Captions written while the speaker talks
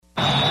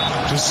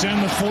to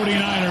send the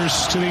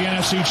 49ers to the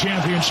NFC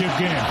Championship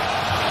game.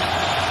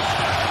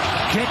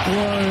 Kick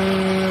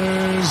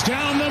was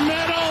down the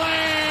middle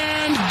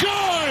and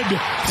good!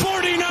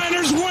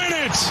 49ers win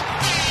it!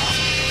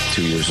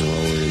 2 years in a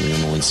row, we're the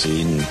number one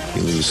seed, and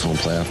you lose home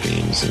playoff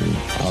games. And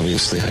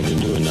obviously, I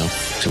didn't do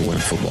enough to win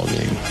a football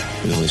game.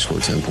 We only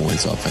scored 10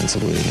 points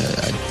offensively.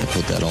 I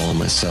put that all on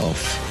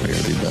myself. I got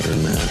to be better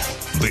than that.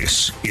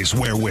 This is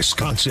where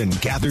Wisconsin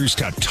gathers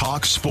to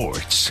talk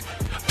sports.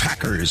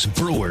 Packers,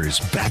 Brewers,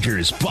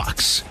 Badgers,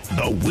 Bucks.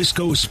 The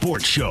Wisco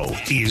Sports Show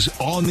is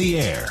on the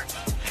air.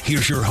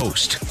 Here's your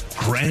host,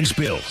 Grant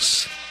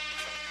Bills.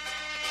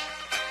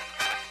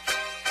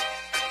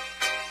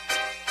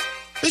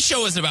 This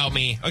show isn't about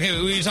me. Okay,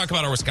 we talk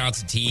about our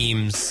Wisconsin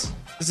teams.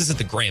 This isn't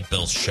the Grant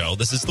Bills show.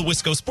 This is the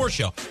Wisco Sports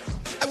Show.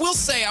 I will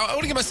say, I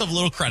want to give myself a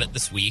little credit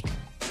this week,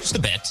 just a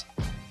bit,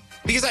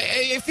 because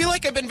I feel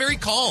like I've been very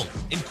calm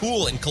and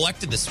cool and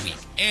collected this week.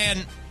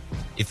 And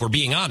if we're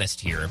being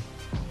honest here,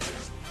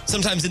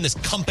 sometimes in this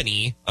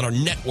company, on our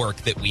network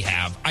that we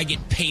have, I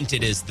get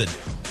painted as the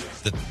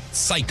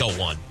psycho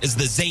one, as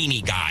the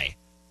zany guy.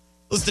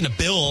 Listened to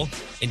Bill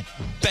and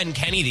Ben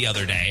Kenny the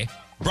other day,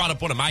 brought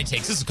up one of my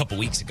takes. This is a couple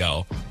weeks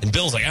ago. And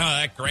Bill's like, oh,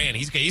 that Grant,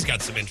 he's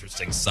got some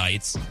interesting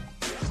sights.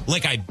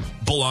 Like I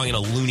belong in a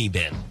loony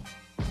bin.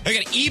 I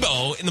got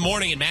Ebo in the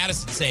morning in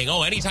Madison saying,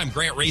 oh, anytime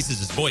Grant raises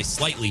his voice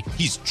slightly,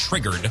 he's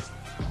triggered.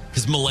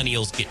 Because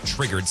millennials get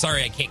triggered.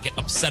 Sorry, I can't get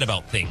upset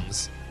about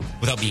things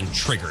without being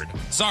triggered.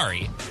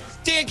 Sorry.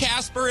 Dan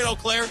Casper in Eau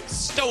Claire,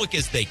 stoic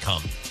as they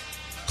come.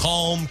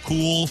 Calm,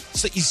 cool.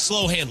 He's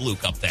slow hand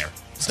Luke up there.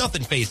 There's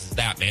nothing phases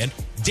that, man.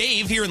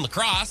 Dave here in La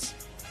Crosse,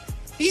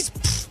 he's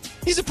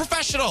a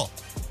professional.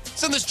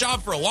 He's done this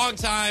job for a long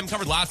time,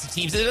 covered lots of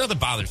teams. It doesn't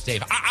bother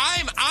Dave.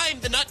 I'm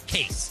the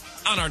nutcase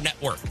on our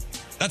network.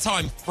 That's how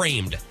I'm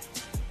framed.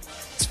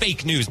 It's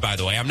fake news, by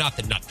the way. I'm not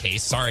the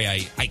nutcase. Sorry,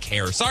 I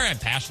care. Sorry, I'm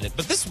passionate.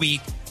 But this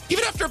week,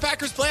 even after a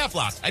Packers playoff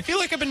loss, I feel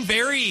like it's been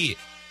very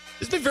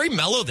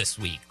mellow this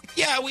week.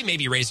 Yeah, we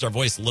maybe raised our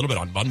voice a little bit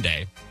on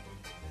Monday.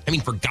 I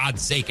mean, for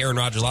God's sake, Aaron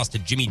Rodgers lost to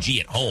Jimmy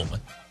G at home.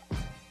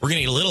 We're going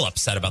to get a little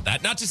upset about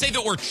that. Not to say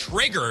that we're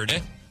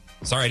triggered.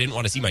 Sorry, I didn't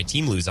want to see my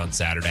team lose on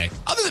Saturday.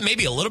 Other than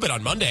maybe a little bit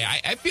on Monday,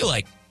 I feel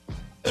like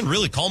I've been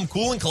really calm,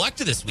 cool, and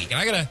collected this week. And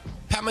I got to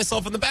pat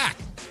myself on the back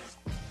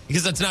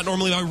because that's not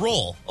normally my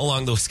role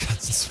along the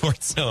Wisconsin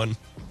Sports Zone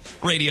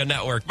radio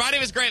network. My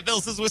name is Grant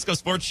Bills. This is Wisco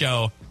Sports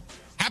Show.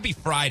 Happy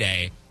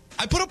Friday.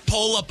 I put a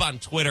poll up on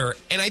Twitter,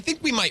 and I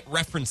think we might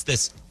reference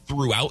this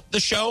throughout the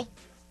show.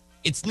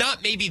 It's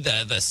not maybe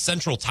the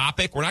central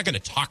topic. We're not going to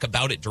talk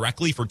about it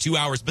directly for 2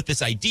 hours, but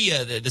this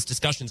idea, this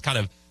discussion is kind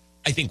of,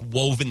 I think,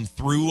 woven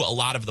through a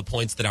lot of the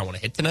points that I want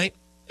to hit tonight.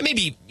 And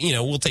maybe,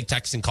 we'll take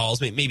texts and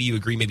calls. Maybe you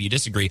agree, maybe you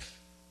disagree.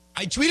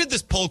 I tweeted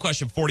this poll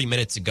question 40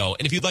 minutes ago,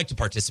 and if you'd like to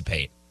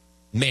participate,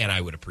 man,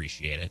 I would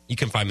appreciate it. You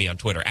can find me on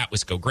Twitter,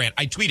 @WiscoGrant.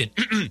 I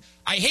tweeted,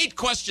 I hate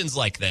questions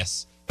like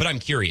this, but I'm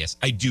curious.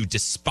 I do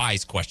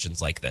despise questions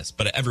like this,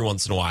 but every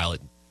once in a while it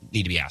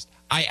need to be asked.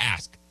 I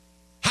ask,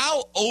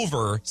 how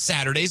over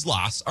Saturday's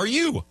loss are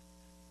you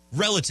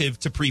relative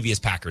to previous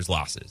Packers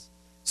losses?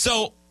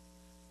 So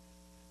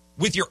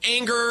with your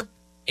anger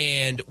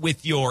and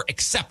with your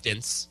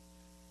acceptance,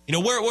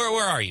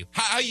 where are you?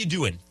 How are you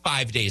doing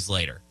 5 days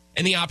later?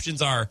 And the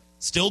options are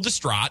still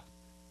distraught,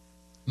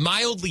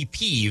 mildly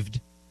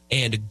peeved,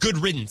 and good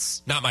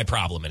riddance, not my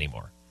problem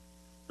anymore.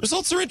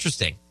 Results are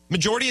interesting.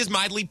 Majority is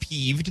mildly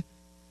peeved,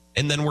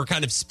 and then we're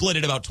kind of split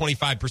at about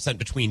 25%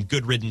 between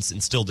good riddance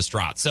and still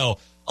distraught. So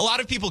a lot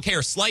of people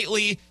care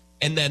slightly,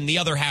 and then the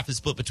other half is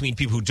split between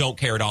people who don't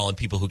care at all and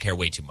people who care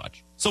way too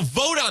much. So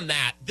vote on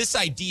that. This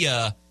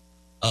idea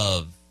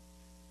of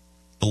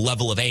the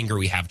level of anger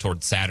we have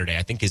towards Saturday,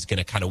 I think, is going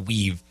to kind of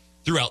weave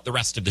throughout the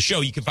rest of the show.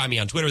 You can find me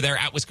on Twitter there,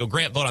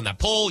 @WiscoGrant. Vote on that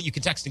poll. You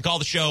can text and call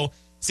the show,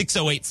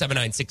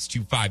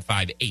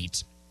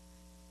 608-796-2558.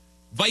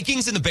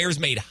 Vikings and the Bears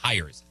made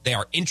hires. They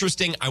are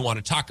interesting. I want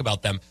to talk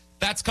about them.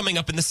 That's coming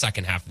up in the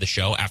second half of the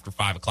show after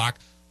 5 o'clock.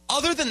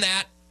 Other than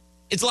that,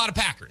 it's a lot of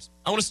Packers.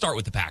 I want to start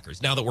with the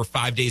Packers now that we're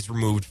 5 days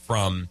removed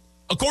from,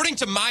 according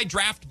to my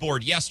draft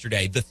board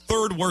yesterday, the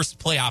third worst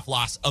playoff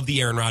loss of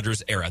the Aaron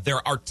Rodgers era.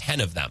 There are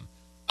 10 of them.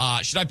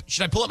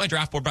 Should I pull up my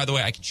draft board, by the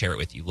way? I can share it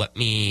with you. Let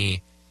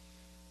me...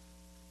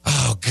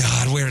 Oh,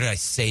 God, where did I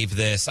save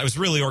this? I was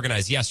really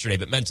organized yesterday,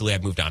 but mentally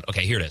I've moved on.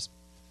 Okay, here it is.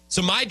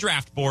 So my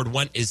draft board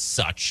went as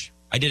such.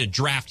 I did a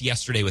draft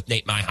yesterday with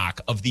Nate Myhawk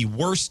of the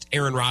worst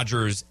Aaron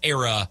Rodgers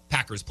era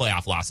Packers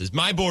playoff losses.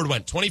 My board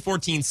went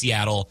 2014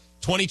 Seattle,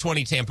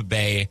 2020 Tampa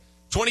Bay,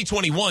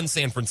 2021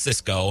 San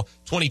Francisco,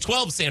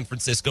 2012 San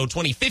Francisco,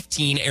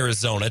 2015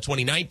 Arizona,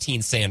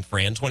 2019 San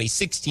Fran,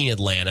 2016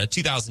 Atlanta,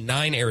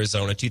 2009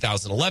 Arizona,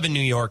 2011 New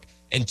York,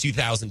 and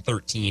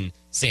 2013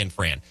 San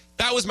Fran.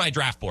 That was my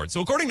draft board.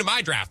 So according to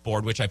my draft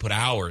board, which I put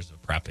hours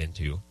of prep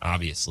into,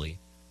 obviously,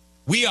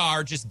 we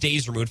are just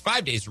days removed,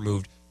 5 days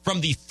removed,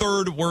 from the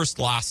third worst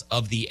loss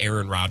of the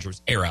Aaron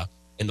Rodgers era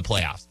in the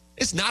playoffs.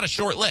 It's not a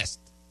short list,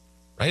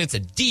 right? It's a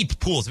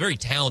deep pool. It's a very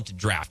talented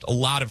draft. A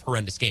lot of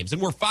horrendous games.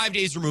 And we're 5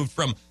 days removed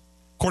from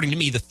according to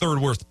me, the third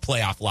worst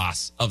playoff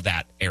loss of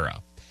that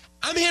era.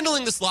 I'm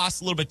handling this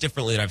loss a little bit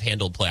differently than I've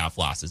handled playoff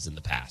losses in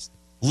the past.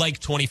 Like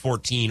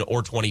 2014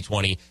 or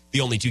 2020, the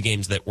only 2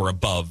 games that were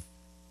above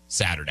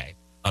Saturday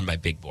on my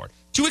big board.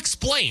 To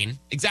explain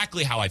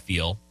exactly how I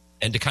feel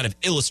and to kind of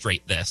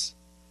illustrate this,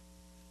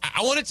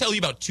 I want to tell you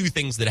about 2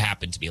 things that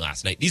happened to me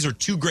last night. These are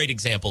 2 great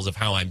examples of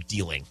how I'm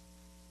dealing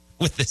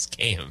with this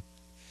game.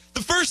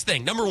 The first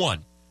thing, number 1,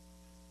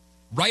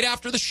 right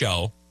after the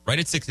show, right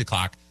at 6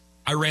 o'clock,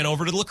 I ran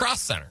over to the Lacrosse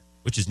Center,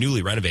 which is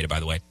newly renovated, by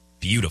the way.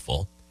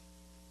 Beautiful.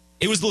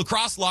 It was the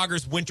Lacrosse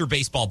Loggers Winter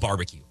Baseball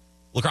Barbecue.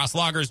 Lacrosse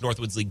Loggers,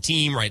 Northwoods League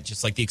team, right?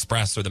 Just like the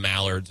Express or the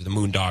Mallards or the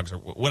Moondogs or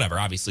whatever.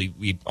 Obviously,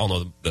 we all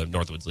know the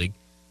Northwoods League.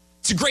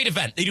 It's a great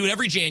event. They do it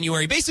every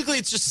January. Basically,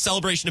 it's just a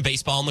celebration of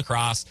baseball and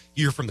lacrosse.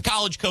 You hear from the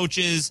college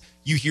coaches.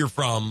 You hear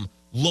from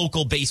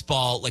local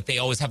baseball. Like, they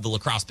always have the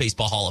Lacrosse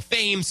Baseball Hall of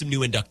Fame, some new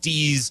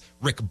inductees.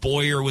 Rick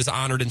Boyer was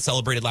honored and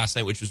celebrated last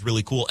night, which was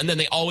really cool. And then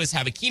they always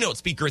have a keynote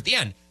speaker at the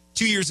end.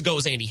 2 years ago, it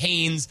was Andy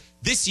Haynes.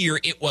 This year,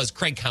 it was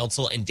Craig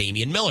Counsell and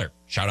Damian Miller.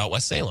 Shout out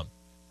West Salem,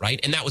 right?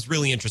 And that was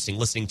really interesting,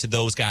 listening to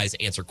those guys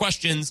answer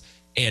questions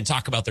and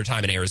talk about their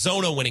time in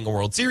Arizona, winning a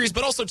World Series,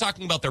 but also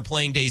talking about their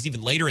playing days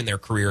even later in their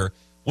career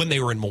when they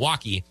were in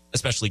Milwaukee,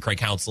 especially Craig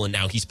Counsell, and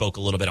now he spoke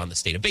a little bit on the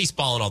state of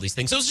baseball and all these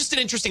things. So it was just an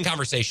interesting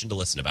conversation to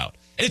listen about.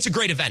 And it's a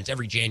great event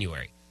every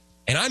January.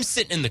 And I'm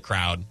sitting in the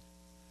crowd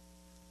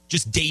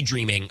just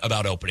daydreaming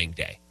about opening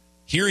day,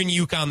 hearing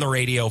Uke on the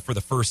radio for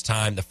the first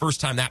time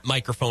that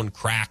microphone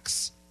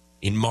cracks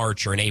in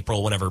March or in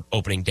April, whenever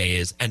opening day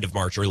is, end of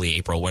March, early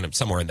April, when I'm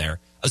somewhere in there,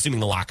 assuming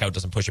the lockout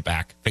doesn't push it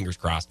back, fingers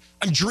crossed.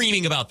 I'm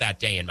dreaming about that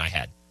day in my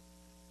head.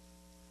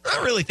 I'm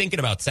not really thinking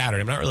about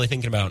Saturday. I'm not really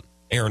thinking about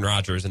Aaron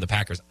Rodgers and the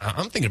Packers.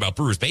 I'm thinking about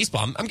Brewers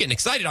baseball. I'm getting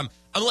excited. I'm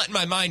letting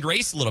my mind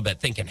race a little bit,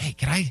 thinking, hey,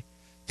 can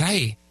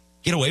I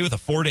get away with a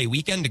 4-day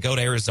weekend to go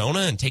to Arizona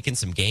and take in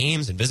some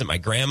games and visit my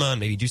grandma and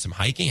maybe do some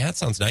hiking? That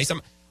sounds nice.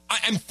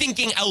 I'm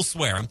thinking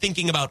elsewhere. I'm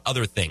thinking about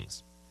other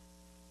things.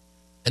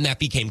 And that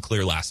became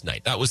clear last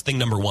night. That was thing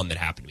number 1 that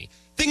happened to me.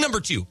 Thing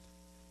number 2,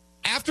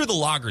 after the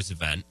Loggers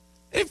event,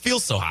 it didn't feel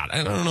so hot.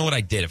 I don't know what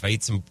I did. If I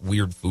ate some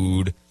weird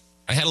food.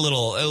 I had a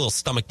little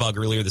stomach bug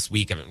earlier this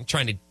week. I'm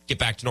trying to get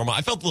back to normal.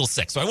 I felt a little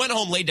sick. So I went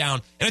home, laid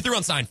down, and I threw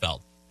on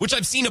Seinfeld, which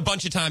I've seen a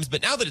bunch of times.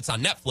 But now that it's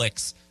on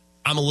Netflix,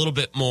 I'm a little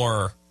bit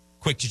more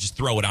quick to just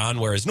throw it on.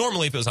 Whereas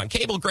normally if it was on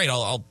cable, great,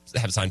 I'll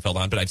have Seinfeld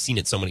on. But I've seen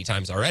it so many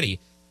times already.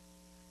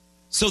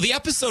 So the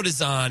episode is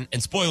on,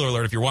 and spoiler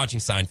alert, if you're watching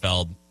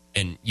Seinfeld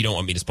and you don't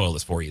want me to spoil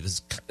this for you,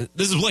 this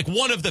is like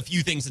one of the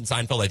few things in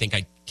Seinfeld I think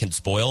I can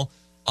spoil.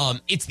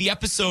 It's the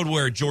episode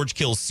where George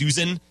kills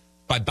Susan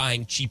by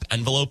buying cheap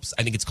envelopes.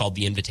 I think it's called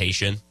The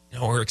Invitation.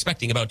 We're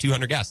expecting about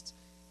 200 guests.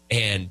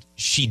 And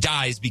she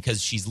dies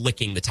because she's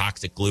licking the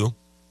toxic glue.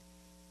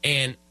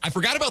 And I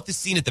forgot about this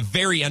scene at the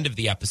very end of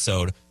the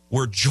episode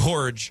where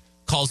George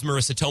calls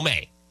Marissa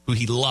Tomei, who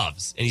he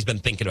loves, and he's been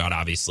thinking about,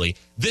 obviously.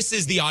 This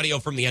is the audio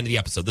from the end of the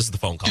episode. This is the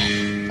phone call.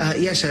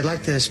 Yes, I'd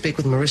like to speak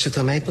with Marissa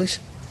Tomei, please.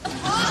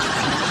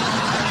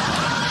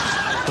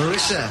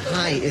 Marissa,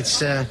 hi,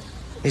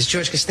 it's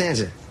George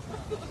Costanza.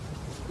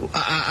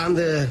 I'm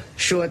the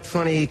short,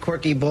 funny,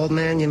 quirky, bald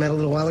man you met a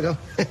little while ago.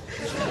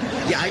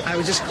 Yeah, I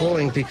was just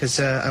calling because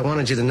I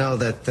wanted you to know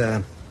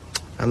that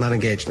I'm not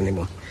engaged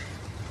anymore.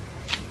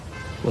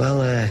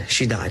 Well,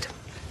 she died.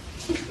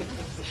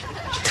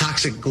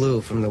 Toxic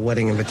glue from the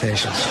wedding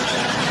invitations.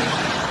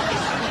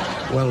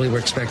 Well, we were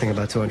expecting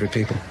about 200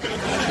 people.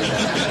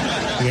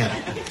 Yeah.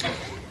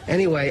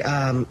 Anyway,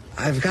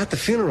 I've got the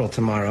funeral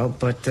tomorrow,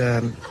 but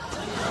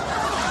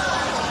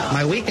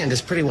my weekend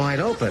is pretty wide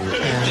open.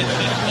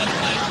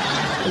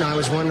 And, I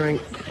was wondering...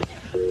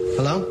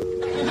 Hello?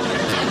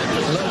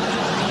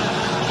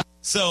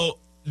 So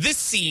this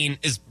scene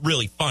is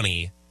really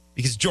funny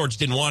because George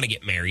didn't want to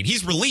get married.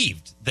 He's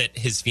relieved that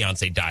his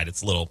fiance died.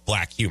 It's a little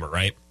black humor,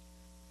 right?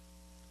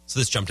 So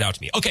this jumped out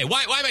to me. Okay,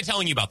 why am I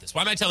telling you about this?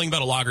 Why am I telling you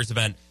about a Loggers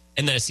event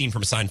and then a scene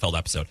from a Seinfeld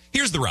episode?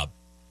 Here's the rub.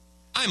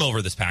 I'm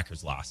over this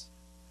Packers loss.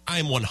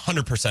 I'm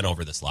 100%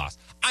 over this loss.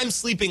 I'm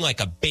sleeping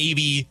like a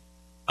baby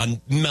on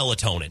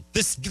melatonin.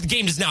 This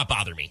game does not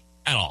bother me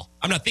at all.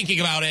 I'm not thinking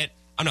about it.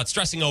 I'm not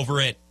stressing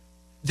over it.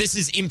 This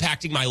is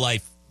impacting my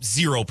life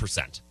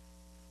 0%.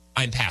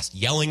 I'm past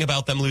yelling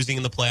about them losing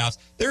in the playoffs.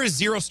 There is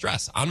zero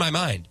stress on my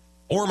mind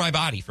or my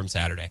body from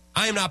Saturday.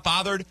 I am not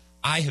bothered.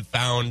 I have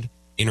found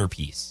inner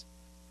peace.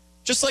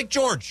 Just like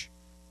George,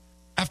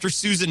 after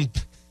Susan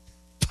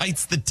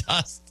bites the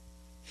dust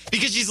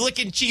because she's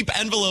licking cheap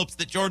envelopes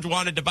that George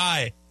wanted to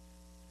buy.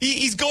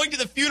 He's going to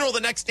the funeral the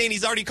next day, and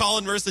he's already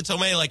calling Marissa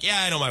Tomei like,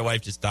 yeah, I know my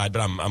wife just died,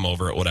 but I'm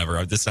over it,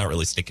 whatever. This is not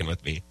really sticking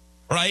with me,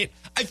 right?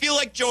 I feel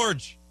like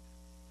George.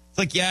 It's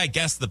like, yeah, I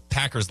guess the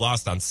Packers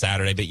lost on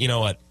Saturday, but you know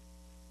what?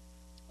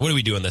 What are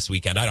we doing this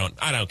weekend? I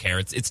don't care.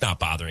 It's not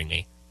bothering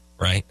me,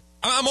 right?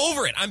 I'm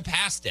over it. I'm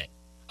past it.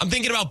 I'm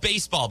thinking about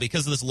baseball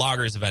because of this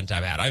Loggers event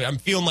I've had. I'm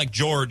feeling like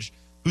George,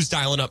 who's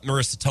dialing up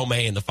Marissa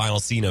Tomei in the final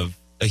scene of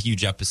a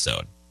huge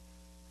episode.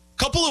 A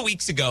couple of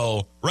weeks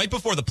ago, right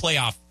before the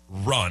playoff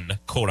run,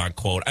 quote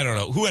unquote, I don't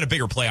know, who had a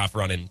bigger playoff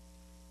run in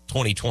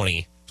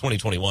 2020,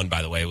 2021,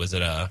 by the way, was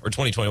it, or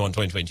 2021,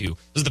 2022. This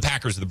is the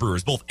Packers and the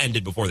Brewers. Both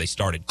ended before they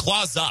started.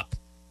 Claws up.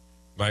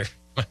 Am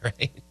I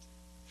right?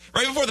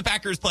 Right before the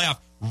Packers playoff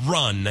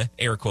run,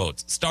 air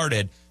quotes,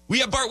 started, we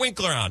have Bart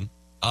Winkler on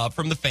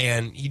from The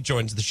Fan. He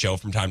joins the show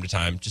from time to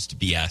time just to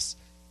BS.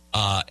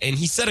 And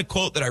he said a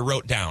quote that I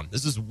wrote down.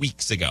 This was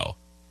weeks ago.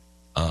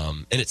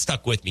 And it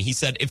stuck with me. He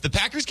said, if the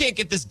Packers can't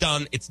get this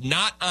done, it's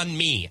not on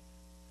me.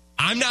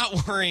 I'm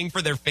not worrying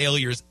for their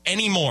failures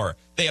anymore.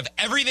 They have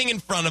everything in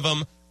front of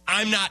them.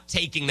 I'm not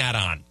taking that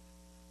on.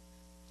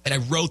 And I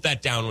wrote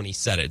that down when he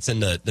said it. It's in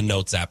the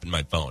notes app in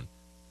my phone.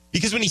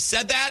 Because when he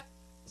said that,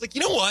 I was like,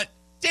 you know what?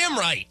 Damn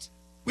right.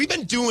 We've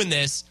been doing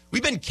this.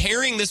 We've been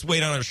carrying this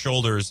weight on our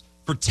shoulders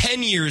for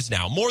 10 years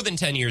now, more than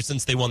 10 years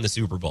since they won the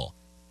Super Bowl.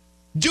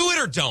 Do it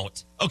or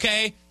don't,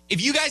 okay?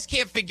 If you guys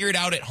can't figure it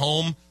out at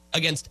home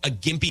against a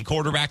gimpy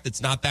quarterback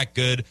that's not that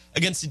good,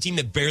 against a team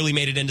that barely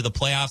made it into the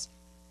playoffs,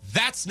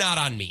 that's not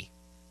on me,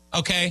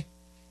 okay?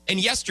 And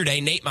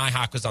yesterday, Nate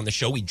Myhawk was on the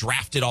show. We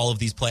drafted all of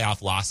these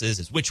playoff losses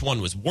as which one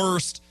was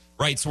worst,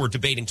 right? So we're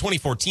debating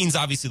 2014 is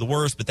obviously the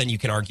worst, but then you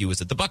can argue,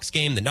 is it the Bucs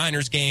game, the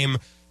Niners game,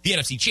 the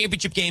NFC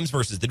Championship games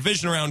versus the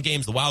division round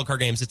games, the wild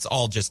card games? It's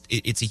all just,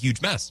 it's a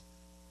huge mess.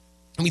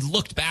 And we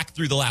looked back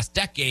through the last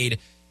decade,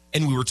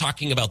 and we were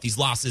talking about these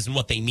losses and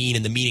what they mean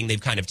and the meaning they've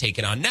kind of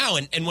taken on now.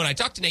 And when I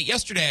talked to Nate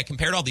yesterday, I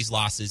compared all these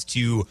losses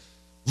to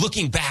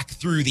looking back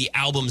through the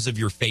albums of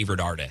your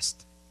favorite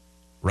artist,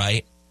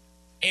 right?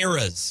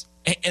 Eras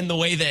and the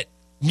way that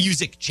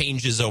music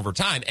changes over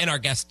time. And our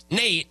guest,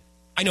 Nate,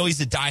 I know he's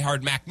a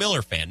diehard Mac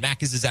Miller fan.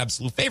 Mac is his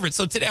absolute favorite.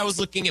 So today I was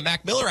looking at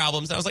Mac Miller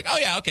albums, and I was like, oh,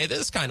 yeah, okay,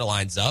 this kind of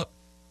lines up.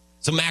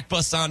 So Mac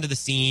busts onto the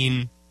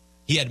scene.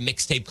 He had a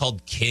mixtape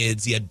called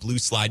Kids. He had Blue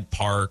Slide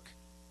Park.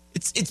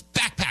 It's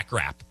backpack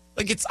rap.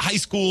 Like, it's high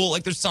school.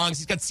 Like, there's songs.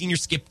 He's got Senior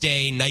Skip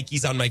Day,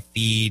 Nike's on my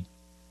feet,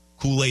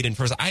 Kool-Aid and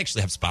First. I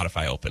actually have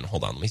Spotify open.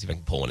 Hold on. Let me see if I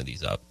can pull one of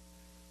these up.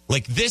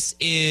 Like, this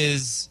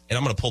is, and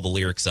I'm going to pull the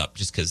lyrics up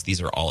just because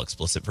these are all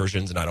explicit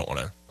versions, and I don't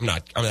want to, I'm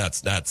not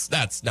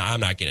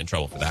getting in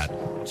trouble for that.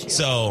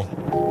 So,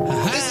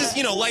 this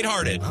is,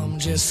 lighthearted. I'm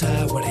just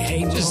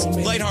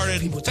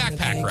lighthearted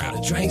backpack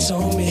rap.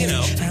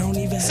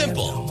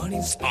 Simple.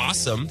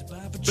 Awesome,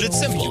 but it's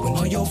simple.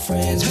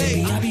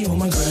 Hey,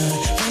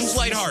 it's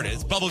lighthearted.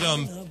 It's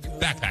bubblegum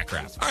backpack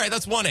rap. All right,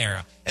 that's one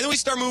era. And then we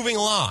start moving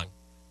along.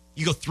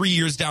 You go 3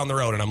 years down the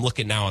road, and I'm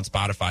looking now on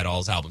Spotify at all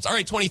his albums. All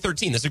right,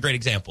 2013, this is a great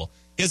example.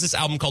 He has this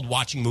album called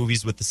Watching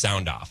Movies with the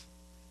Sound Off.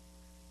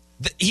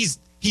 He's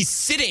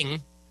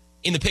sitting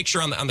in the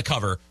picture on the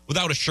cover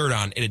without a shirt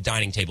on at a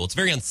dining table. It's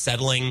very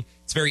unsettling.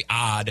 It's very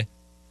odd.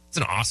 It's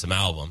an awesome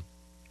album.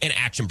 And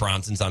Action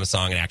Bronson's on a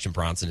song, and Action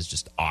Bronson is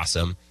just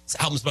awesome. This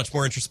album's much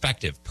more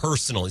introspective,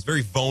 personal. He's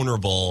very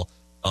vulnerable.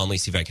 Let me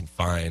see if I can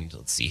find,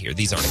 let's see here.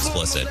 These aren't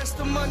explicit. It's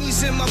a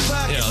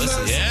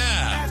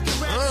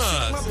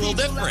little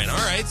different. All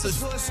right, so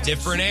it's a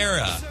different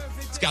era.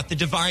 It's got the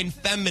Divine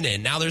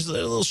Feminine. Now there's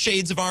little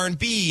shades of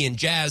R&B and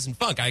jazz and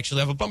funk. I actually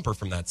have a bumper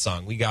from that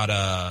song. We got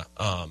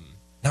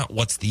not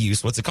What's the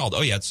Use? What's it called?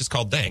 Oh, yeah, it's just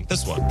called Dang.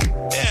 This one.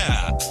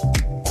 Yeah.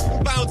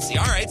 Bouncy.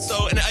 All right,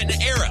 so an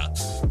era.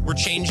 We're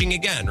changing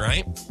again,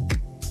 right?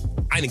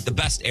 I think the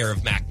best era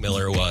of Mac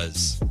Miller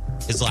was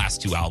his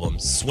last two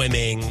albums.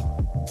 Swimming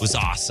was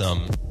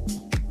awesome,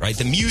 right?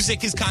 The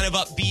music is kind of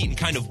upbeat and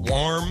kind of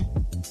warm.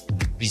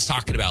 He's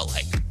talking about,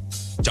 like,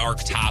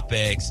 dark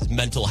topics,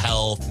 mental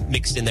health,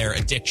 mixed in there,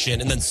 addiction.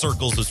 And then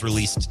Circles was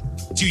released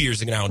 2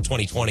 years ago now in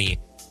 2020.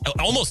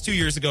 Almost 2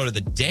 years ago to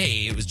the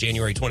day. It was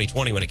January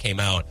 2020 when it came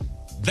out.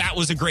 That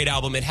was a great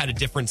album. It had a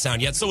different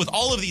sound yet. So with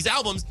all of these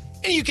albums,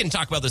 and you can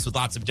talk about this with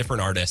lots of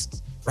different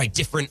artists, right?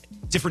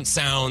 Different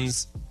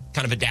sounds,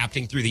 kind of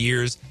adapting through the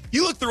years.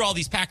 You look through all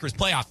these Packers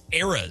playoff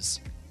eras,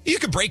 you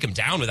could break them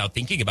down without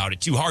thinking about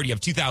it too hard. You have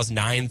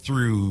 2009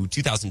 through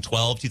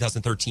 2012,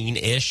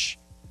 2013-ish.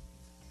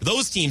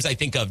 Those teams, I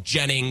think of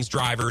Jennings,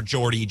 Driver,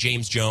 Jordy,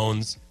 James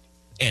Jones,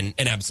 and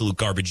an absolute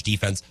garbage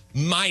defense,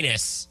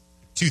 minus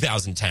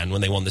 2010 when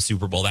they won the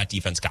Super Bowl. That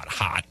defense got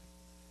hot,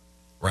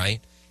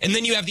 right? And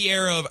then you have the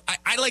era of,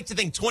 I like to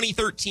think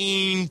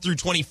 2013 through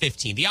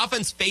 2015. The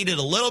offense faded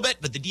a little bit,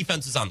 but the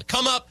defense is on the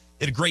come up.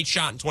 They had a great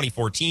shot in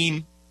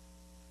 2014.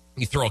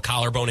 You throw a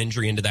collarbone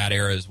injury into that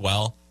era as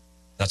well.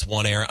 That's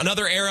one era.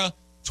 Another era,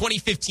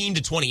 2015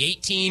 to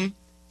 2018,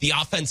 the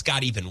offense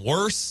got even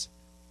worse.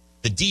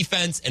 The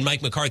defense and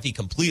Mike McCarthy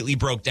completely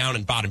broke down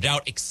and bottomed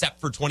out,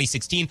 except for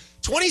 2016.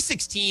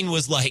 2016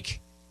 was like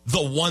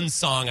the one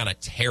song on a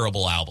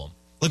terrible album.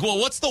 Like, well,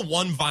 what's the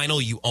one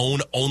vinyl you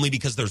own only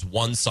because there's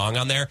one song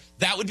on there?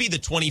 That would be the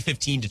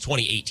 2015 to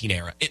 2018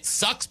 era. It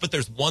sucks, but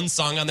there's one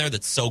song on there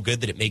that's so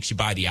good that it makes you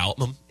buy the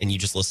album and you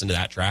just listen to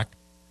that track.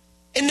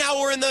 And now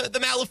we're in the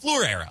Matt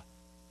LaFleur era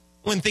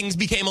when things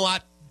became a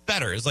lot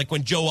better. It's like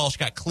when Joe Walsh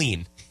got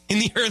clean in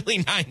the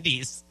early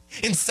 90s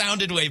and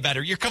sounded way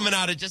better. You're coming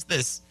out of just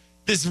this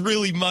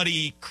really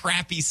muddy,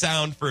 crappy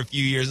sound for a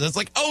few years. And it's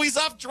like, oh, he's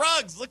off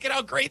drugs. Look at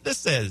how great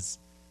this is.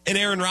 And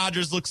Aaron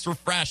Rodgers looks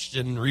refreshed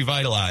and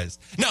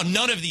revitalized. Now,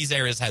 none of these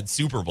eras had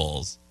Super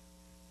Bowls.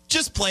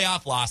 Just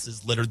playoff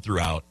losses littered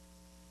throughout.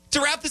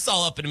 To wrap this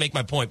all up and to make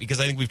my point, because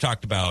I think we've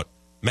talked about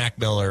Mac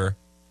Miller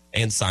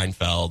and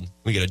Seinfeld.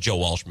 We get a Joe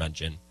Walsh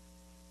mention.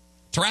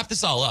 To wrap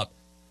this all up,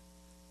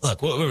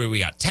 look, what we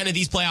got? 10 of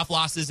these playoff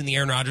losses in the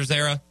Aaron Rodgers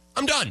era.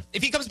 I'm done.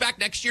 If he comes back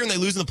next year and they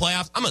lose in the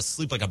playoffs, I'm gonna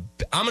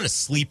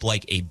sleep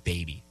like a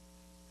baby.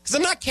 Because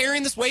I'm not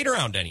carrying this weight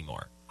around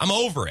anymore. I'm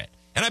over it.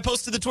 And I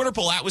posted the Twitter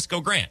poll at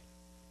Wisco Grant.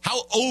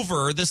 How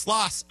over this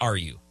loss are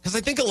you? Because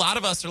I think a lot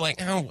of us are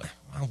like, oh,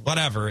 well,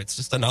 whatever. It's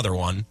just another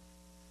one.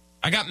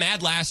 I got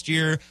mad last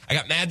year. I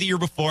got mad the year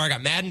before. I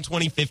got mad in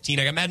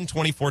 2015. I got mad in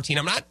 2014.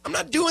 I'm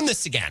not doing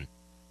this again.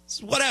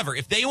 It's whatever.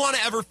 If they want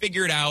to ever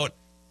figure it out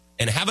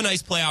and have a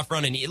nice playoff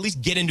run and at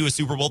least get into a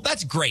Super Bowl,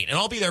 that's great. And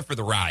I'll be there for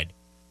the ride.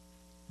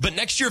 But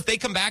next year, if they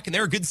come back and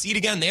they're a good seed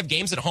again, they have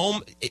games at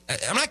home,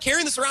 I'm not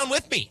carrying this around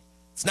with me.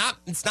 It's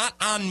not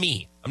on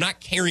me. I'm not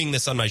carrying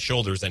this on my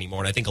shoulders anymore.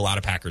 And I think a lot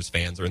of Packers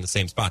fans are in the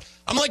same spot.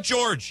 I'm like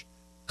George,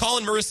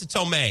 calling Marissa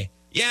Tomei.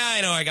 Yeah,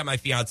 I know I got my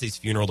fiance's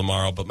funeral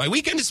tomorrow, but my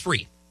weekend is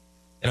free.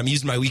 And I'm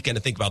using my weekend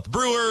to think about the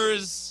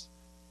Brewers,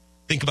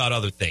 think about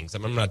other things.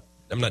 I'm not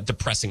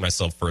depressing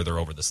myself further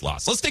over this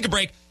loss. Let's take a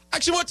break. I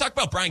actually want to talk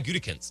about Brian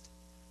Gutekunst.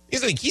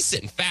 Because I think he's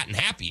sitting fat and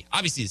happy.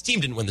 Obviously, his team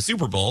didn't win the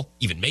Super Bowl,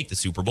 even make the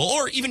Super Bowl,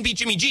 or even beat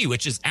Jimmy G,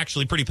 which is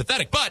actually pretty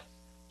pathetic. But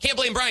can't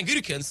blame Brian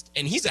Gutekunst,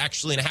 and he's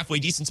actually in a halfway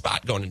decent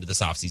spot going into this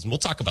offseason. We'll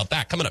talk about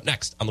that coming up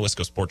next on the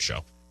Wisco Sports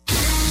Show.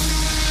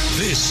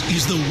 This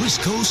is the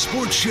Wisco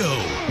Sports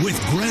Show with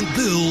Grant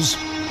Bills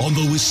on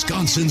the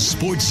Wisconsin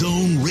Sports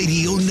Zone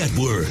Radio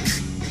Network.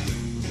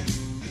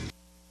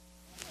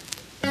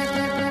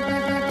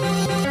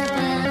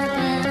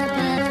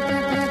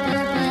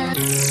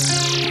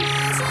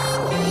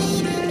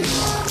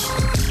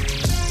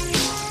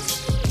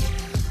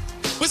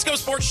 Wisco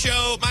Sports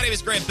Show. My name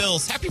is Grant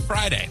Bills. Happy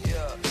Friday.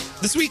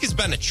 This week has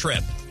been a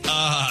trip.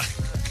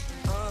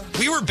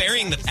 We were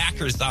burying the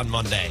Packers on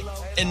Monday,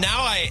 and now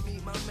I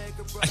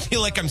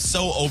feel like I'm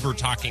so over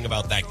talking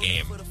about that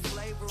game.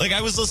 Like,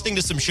 I was listening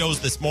to some shows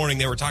this morning.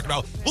 They were talking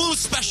about, well, it was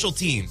special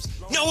teams.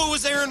 No, it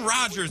was Aaron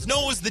Rodgers.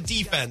 No, it was the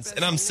defense.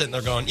 And I'm sitting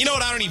there going, you know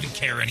what? I don't even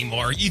care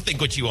anymore. You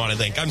think what you want to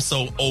think. I'm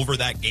so over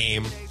that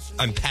game.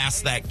 I'm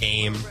past that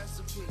game.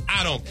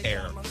 I don't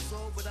care.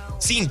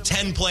 Seeing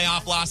 10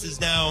 playoff losses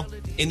now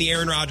in the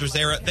Aaron Rodgers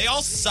era. They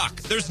all suck.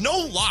 There's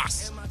no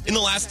loss in the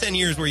last 10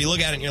 years where you look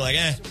at it and you're like,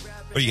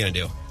 what are you going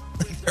to do?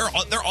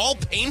 They're all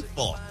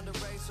painful.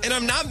 And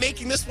I'm not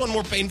making this one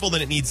more painful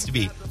than it needs to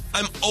be.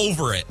 I'm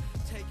over it.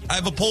 I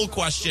have a poll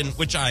question,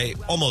 which I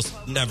almost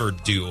never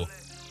do.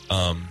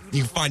 You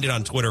can find it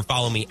on Twitter.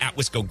 Follow me at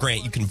Wisco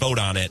Grant. You can vote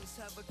on it.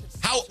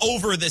 How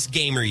over this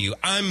game are you?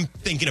 I'm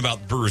thinking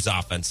about Brewers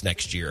offense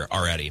next year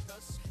already.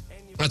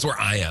 That's where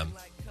I am.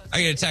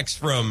 I get a text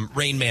from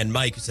Rain Man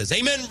Mike who says,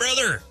 amen,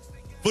 brother.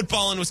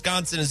 Football in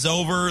Wisconsin is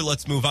over.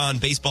 Let's move on.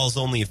 Baseball's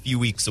only a few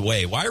weeks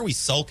away. Why are we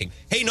sulking?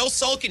 Hey, no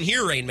sulking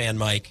here, Rain Man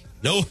Mike.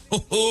 No,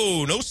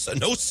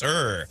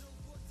 sir.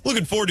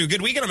 Looking forward to a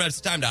good weekend. I'm going to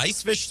have time to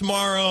ice fish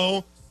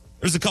tomorrow.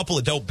 There's a couple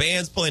of dope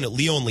bands playing at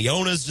Leo and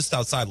Leona's just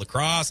outside La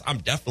Crosse. I'm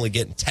definitely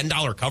getting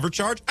 $10 cover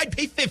charge. I'd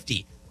pay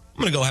 $50. I'm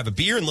going to go have a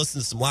beer and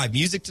listen to some live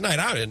music tonight.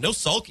 No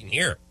sulking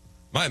here.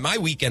 My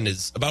weekend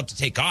is about to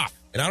take off,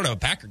 and I don't have a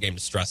Packer game to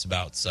stress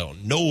about, so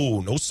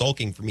no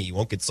sulking for me. You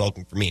won't get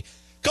sulking from me.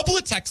 Couple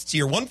of texts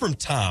here. One from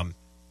Tom.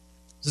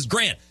 It says,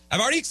 Grant, I've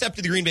already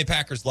accepted the Green Bay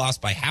Packers loss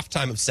by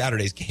halftime of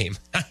Saturday's game.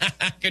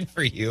 Good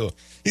for you.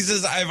 He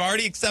says, I've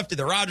already accepted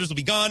that Rodgers will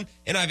be gone,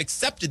 and I've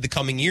accepted the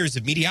coming years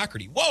of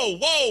mediocrity. Whoa,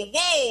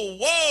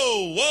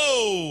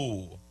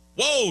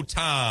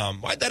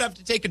 Tom. Why'd that have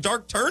to take a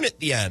dark turn at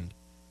the end?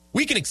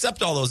 We can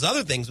accept all those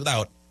other things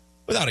without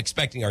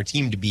expecting our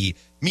team to be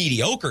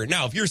mediocre.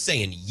 Now, if you're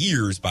saying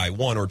years by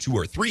 1 or 2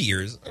 or 3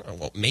 years,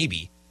 well,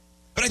 maybe.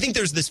 But I think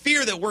there's this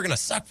fear that we're going to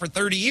suck for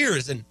 30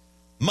 years. And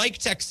Mike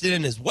texted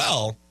in as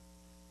well,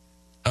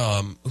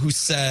 who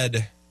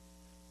said,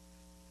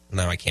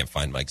 now I can't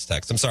find Mike's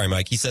text. I'm sorry,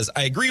 Mike. He says,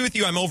 I agree with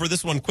you. I'm over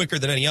this one quicker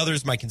than any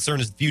others. My concern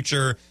is the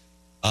future.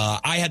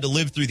 I had to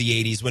live through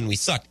the 80s when we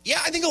sucked.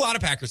 Yeah, I think a lot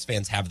of Packers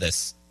fans have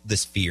this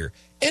fear.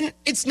 And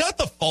it's not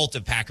the fault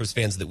of Packers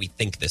fans that we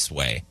think this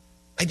way.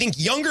 I think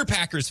younger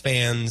Packers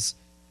fans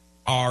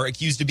are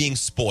accused of being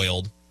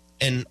spoiled.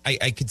 And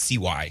I could see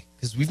why,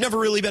 because we've never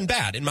really been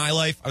bad. In my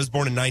life, I was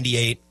born in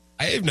 98.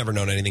 I've never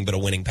known anything but a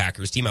winning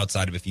Packers team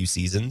outside of a few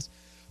seasons.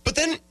 But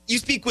then you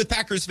speak with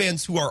Packers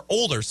fans who are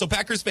older. So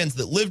Packers fans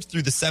that lived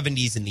through the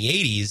 70s and the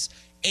 80s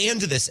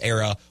and this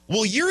era.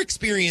 Well, your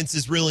experience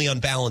is really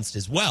unbalanced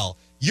as well.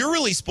 You're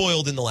really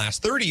spoiled in the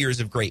last 30 years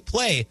of great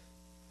play.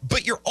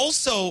 But you're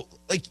also,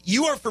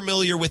 you are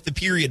familiar with the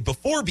period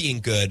before being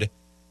good.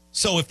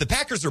 So if the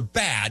Packers are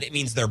bad, it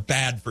means they're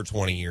bad for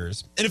 20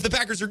 years. And if the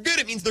Packers are good,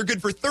 it means they're good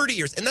for 30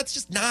 years. And that's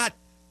just not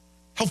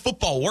how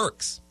football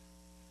works.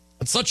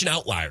 It's such an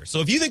outlier. So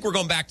if you think we're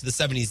going back to the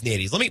 70s and the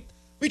 80s, let me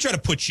try to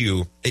put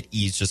you at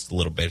ease just a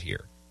little bit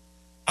here.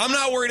 I'm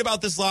not worried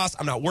about this loss.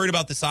 I'm not worried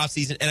about this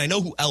offseason. And I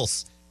know who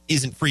else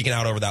isn't freaking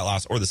out over that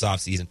loss or this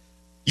offseason.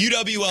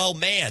 UWL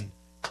man.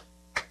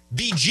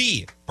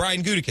 BG,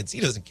 Brian Gutekunst.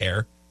 He doesn't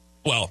care.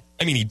 Well,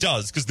 I mean, he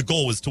does, because the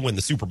goal was to win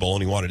the Super Bowl,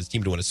 and he wanted his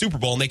team to win a Super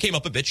Bowl, and they came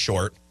up a bit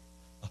short.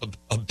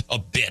 A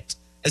bit.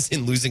 As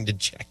in losing to,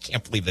 I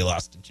can't believe they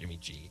lost to Jimmy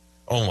G.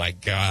 Oh, my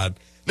God.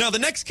 Now, the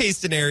next case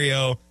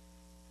scenario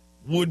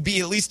would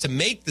be at least to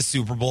make the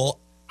Super Bowl.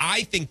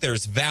 I think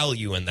there's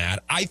value in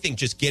that. I think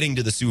just getting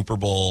to the Super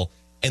Bowl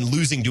and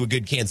losing to a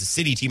good Kansas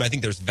City team, I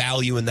think there's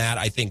value in that.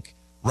 I think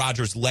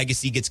Rodgers'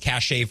 legacy gets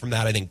cachet from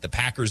that. I think the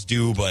Packers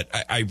do, but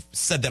I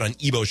said that on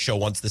Ebo's show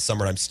once this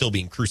summer, and I'm still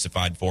being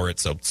crucified for it,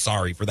 so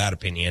sorry for that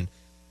opinion.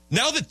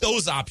 Now that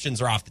those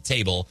options are off the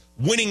table,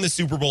 winning the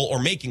Super Bowl or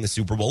making the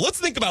Super Bowl, let's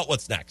think about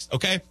what's next,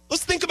 okay?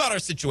 Let's think about our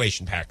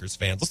situation, Packers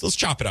fans. Let's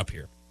chop it up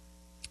here.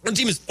 Our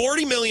team is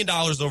 $40 million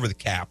over the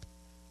cap.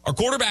 Our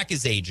quarterback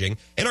is aging,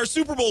 and our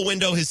Super Bowl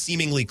window has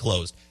seemingly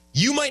closed.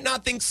 You might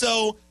not think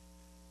so.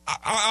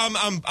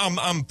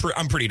 I'm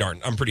pretty darn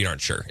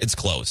sure it's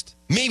closed.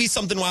 Maybe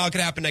something wild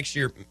could happen next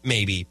year,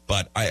 maybe,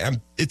 but I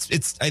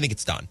think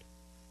it's done.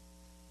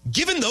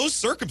 Given those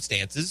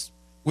circumstances,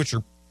 which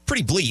are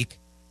pretty bleak,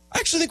 I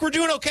actually think we're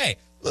doing okay.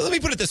 Let me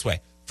put it this way: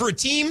 for a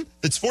team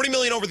that's $40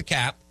 million over the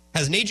cap,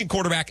 has an aging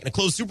quarterback, and a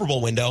closed Super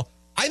Bowl window,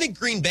 I think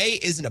Green Bay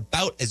is in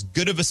about as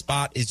good of a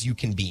spot as you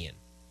can be in.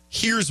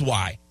 Here's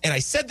why, and I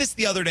said this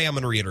the other day. I'm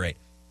going to reiterate.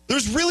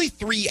 There's really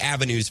 3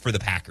 avenues for the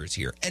Packers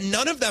here, and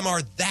none of them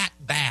are that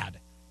bad.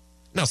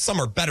 Now, some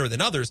are better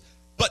than others,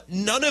 but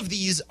none of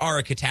these are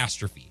a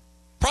catastrophe.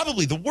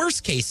 Probably the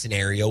worst case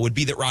scenario would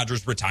be that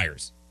Rodgers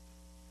retires.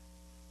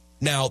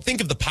 Now,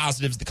 think of the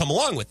positives that come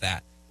along with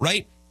that,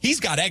 right? He's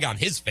got egg on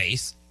his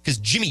face because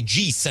Jimmy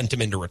G sent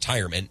him into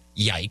retirement.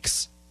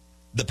 Yikes.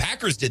 The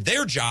Packers did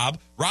their job.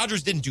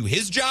 Rodgers didn't do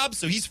his job,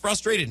 so he's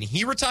frustrated and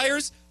he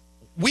retires.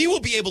 We will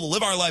be able to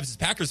live our lives as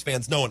Packers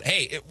fans knowing,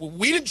 hey,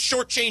 we didn't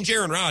shortchange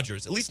Aaron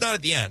Rodgers, at least not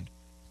at the end,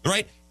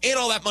 right? And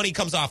all that money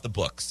comes off the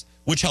books,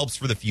 which helps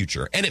for the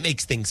future. And it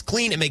makes things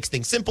clean. It makes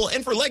things simple.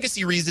 And for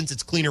legacy reasons,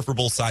 it's cleaner for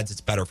both sides.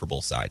 It's better for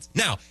both sides.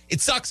 Now,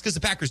 it sucks because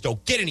the Packers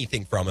don't get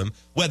anything from him,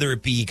 whether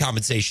it be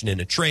compensation in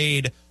a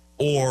trade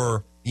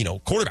or,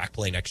 quarterback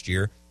play next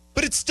year.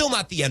 But it's still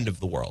not the end of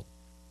the world.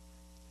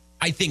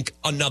 I think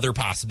another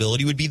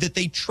possibility would be that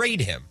they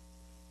trade him.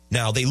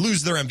 Now, they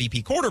lose their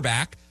MVP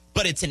quarterback,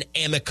 but it's an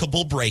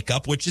amicable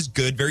breakup, which is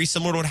good. Very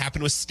similar to what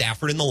happened with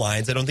Stafford and the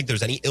Lions. I don't think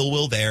there's any ill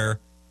will there,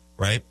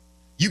 right?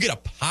 You get a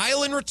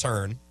pile in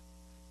return,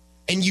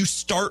 and you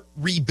start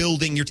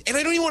rebuilding your and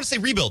I don't even want to say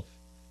rebuild.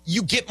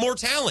 You get more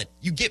talent.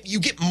 You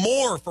get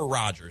more for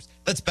Rodgers.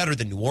 That's better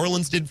than New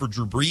Orleans did for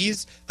Drew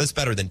Brees. That's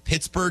better than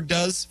Pittsburgh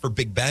does for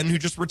Big Ben, who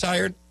just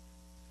retired.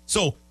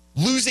 So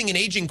losing an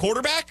aging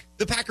quarterback,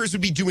 the Packers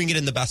would be doing it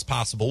in the best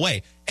possible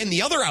way. And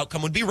the other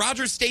outcome would be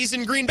Rodgers stays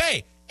in Green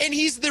Bay, and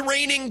he's the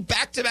reigning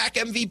back-to-back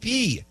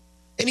MVP.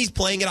 And he's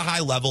playing at a high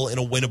level in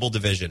a winnable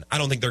division. I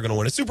don't think they're going to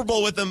win a Super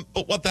Bowl with him,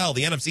 but what the hell?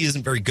 The NFC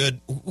isn't very good.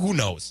 Who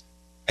knows?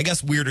 I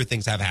guess weirder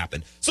things have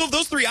happened. So of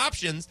those 3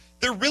 options,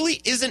 there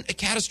really isn't a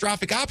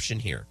catastrophic option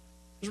here.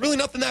 There's really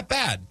nothing that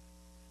bad.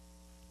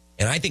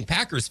 And I think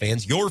Packers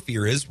fans, your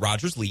fear is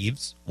Rodgers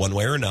leaves one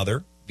way or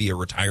another via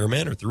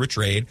retirement or through a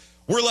trade.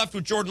 We're left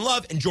with Jordan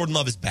Love, and Jordan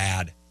Love is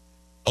bad.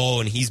 Oh,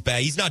 and he's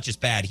bad. He's not just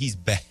bad. He's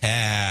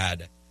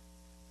bad.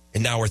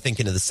 And now we're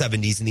thinking of the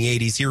 70s and the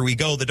 80s. Here we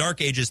go. The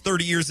dark ages,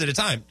 30 years at a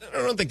time. I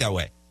don't think that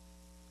way.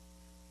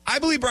 I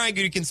believe Brian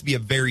Gutekunst to be a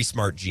very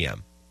smart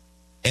GM.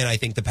 And I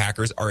think the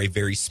Packers are a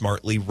very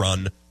smartly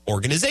run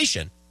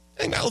organization.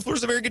 I think Matt LaFleur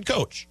is a very good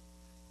coach.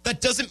 That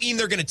doesn't mean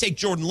they're going to take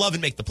Jordan Love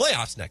and make the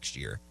playoffs next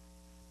year.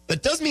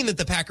 That does mean that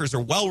the Packers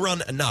are well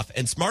run enough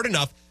and smart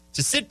enough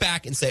to sit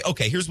back and say,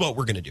 okay, here's what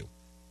we're going to do.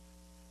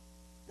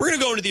 We're going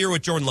to go into the year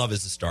with Jordan Love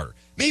as a starter.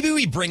 Maybe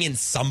we bring in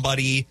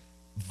somebody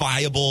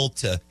viable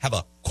to have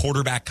a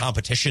quarterback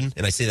competition,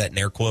 and I say that in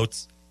air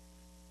quotes.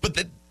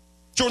 But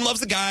Jordan Love's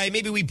the guy.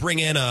 Maybe we bring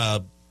in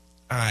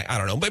I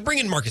don't know, but bring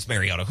in Marcus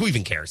Mariota. Who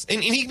even cares?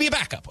 And he can be a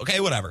backup, okay,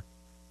 whatever.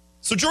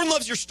 So Jordan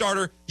Love's your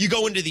starter. You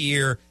go into the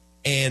year,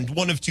 and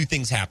one of 2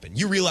 things happen.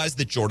 You realize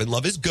that Jordan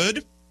Love is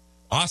good.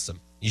 Awesome.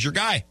 He's your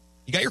guy.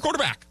 You got your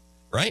quarterback,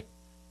 right?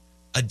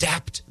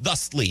 Adapt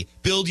thusly.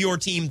 Build your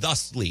team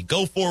thusly.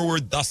 Go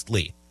forward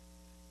thusly.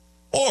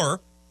 Or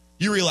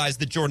you realize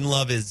that Jordan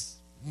Love is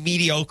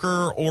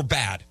mediocre or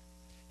bad.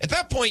 At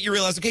that point, you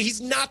realize, okay, he's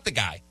not the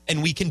guy,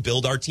 and we can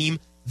build our team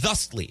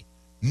thusly.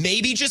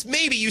 Maybe, just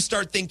maybe, you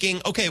start thinking,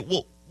 okay,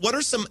 well, what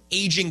are some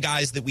aging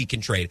guys that we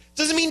can trade?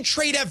 Doesn't mean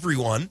trade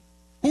everyone.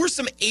 Who are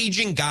some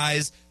aging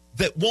guys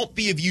that won't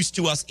be of use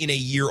to us in a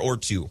year or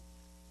 2?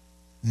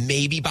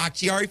 Maybe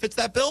Bakhtiari fits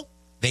that bill.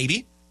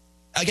 Maybe.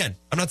 Again,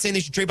 I'm not saying they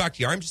should trade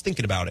Bakhtiari. I'm just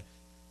thinking about it.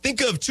 Think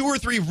of 2 or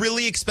 3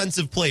 really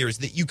expensive players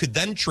that you could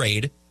then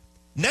trade.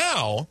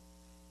 Now,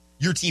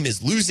 your team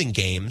is losing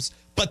games,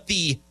 but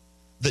the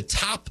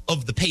top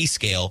of the pay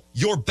scale,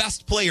 your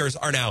best players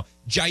are now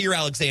Jair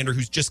Alexander,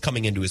 who's just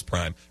coming into his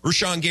prime,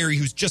 Rashawn Gary,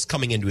 who's just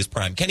coming into his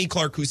prime, Kenny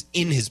Clark, who's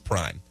in his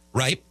prime,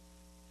 right?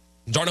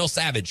 Darnell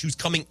Savage, who's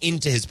coming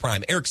into his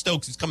prime, Eric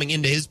Stokes, who's coming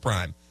into his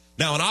prime.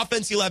 Now, on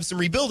offense, you'll have some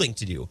rebuilding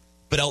to do,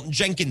 but Elton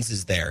Jenkins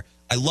is there.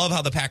 I love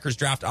how the Packers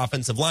draft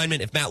offensive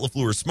linemen. If Matt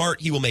LaFleur is smart,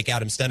 he will make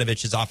Adam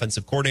Stenavich his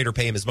offensive coordinator,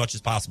 pay him as much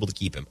as possible to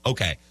keep him.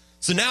 Okay.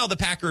 So now the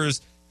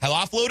Packers have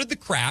offloaded the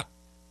crap.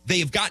 They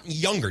have gotten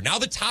younger. Now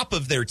the top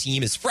of their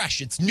team is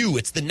fresh. It's new.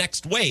 It's the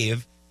next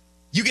wave.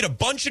 You get a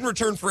bunch in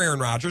return for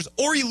Aaron Rodgers,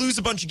 or you lose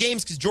a bunch of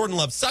games because Jordan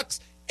Love sucks,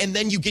 and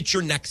then you get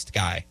your next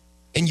guy,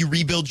 and you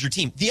rebuild your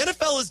team. The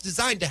NFL is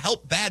designed to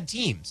help bad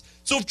teams.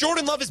 So if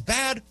Jordan Love is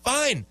bad,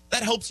 fine.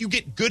 That helps you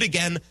get good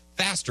again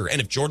faster.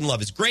 And if Jordan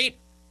Love is great,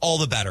 all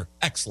the better.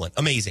 Excellent.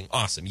 Amazing.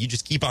 Awesome. You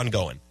just keep on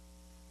going.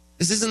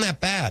 This isn't that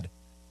bad.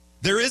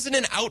 There isn't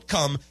an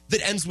outcome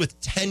that ends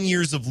with 10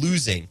 years of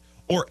losing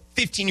or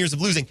 15 years of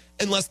losing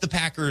unless the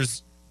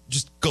Packers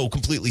just go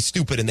completely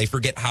stupid and they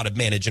forget how to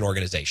manage an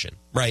organization,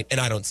 right? And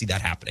I don't see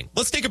that happening.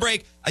 Let's take a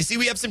break. I see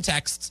we have some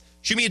texts.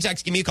 Shoot me a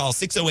text. Give me a call,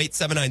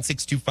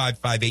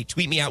 608-796-2558.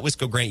 Tweet me out,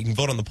 Wisco Grant. You can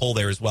vote on the poll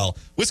there as well.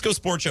 Wisco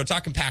Sports Show,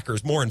 talking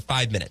Packers, more in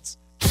 5 minutes.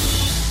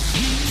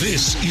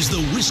 This is the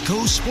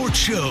Wisco Sports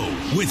Show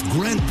with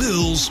Grant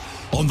Bills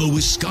on the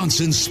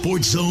Wisconsin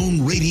Sports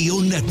Zone Radio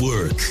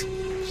Network.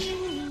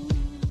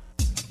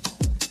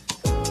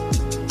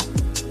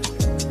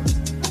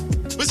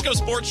 Wisco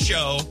Sports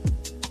Show.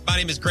 My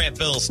name is Grant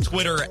Bills.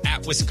 Twitter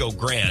at Wisco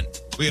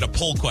Grant. We got a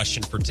poll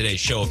question for today's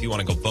show if you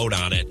want to go vote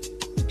on it.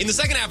 In the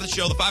second half of the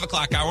show, the 5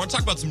 o'clock hour, I want to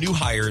talk about some new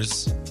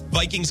hires.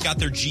 Vikings got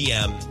their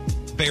GM.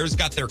 Bears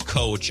got their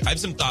coach. I have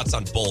some thoughts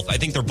on both. I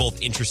think they're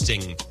both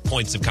interesting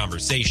points of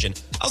conversation.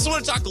 I also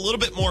want to talk a little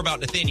bit more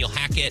about Nathaniel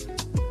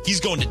Hackett. He's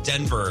going to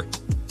Denver.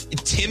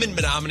 Tim in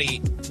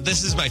Menominee,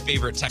 this is my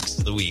favorite text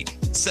of the week.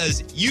 It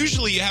says,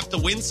 usually you have to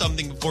win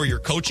something before your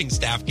coaching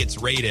staff gets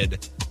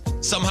rated.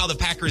 Somehow the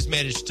Packers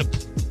managed to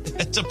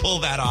pull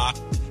that off.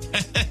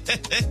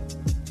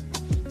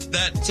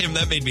 Tim,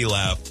 that made me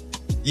laugh.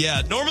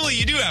 Yeah, normally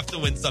you do have to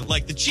win something.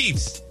 Like the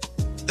Chiefs,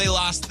 they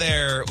lost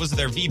their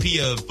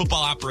VP of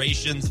football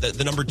operations,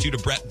 the number 2 to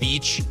Brett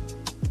Veach,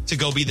 to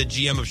go be the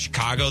GM of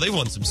Chicago. They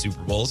won some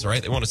Super Bowls,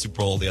 right? They won a Super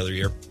Bowl the other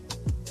year.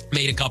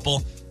 Made a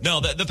couple. No,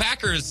 the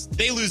Packers,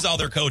 they lose all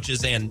their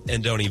coaches and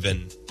don't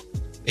even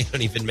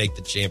make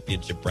the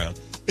championship round.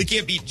 They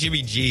can't beat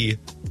Jimmy G.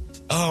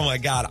 Oh my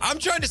God. I'm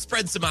trying to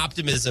spread some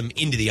optimism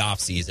into the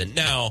offseason.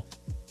 Now,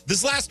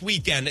 this last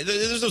weekend,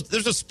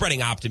 there's no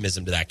spreading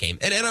optimism to that game,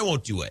 and I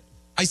won't do it.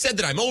 I said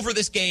that I'm over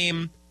this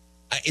game.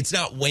 It's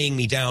not weighing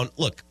me down.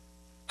 Look,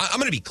 I'm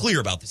going to be clear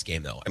about this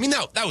game, though. I mean,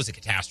 that was a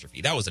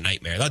catastrophe. That was a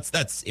nightmare.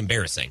 That's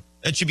embarrassing.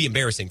 That should be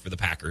embarrassing for the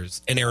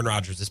Packers and Aaron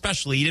Rodgers,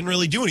 especially. He didn't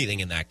really do anything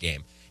in that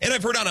game. And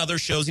I've heard on other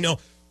shows, well,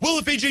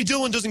 if A.J.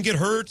 Dillon doesn't get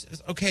hurt,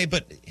 okay,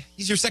 but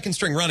he's your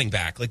second-string running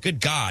back. Like, good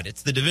God,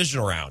 it's the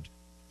divisional round.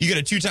 You get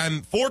a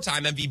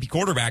 4-time MVP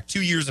quarterback,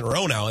 2 years in a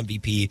row now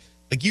MVP.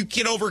 Like, you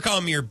can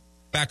overcome your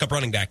backup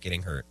running back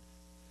getting hurt.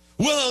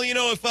 Well,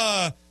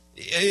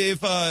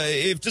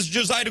 if just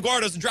Josiah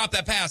DeGuara doesn't drop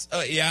that pass,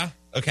 yeah,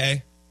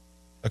 okay.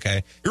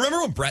 You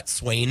remember when Brett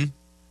Swain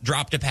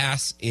dropped a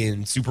pass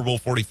in Super Bowl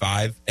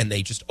 45 and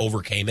they just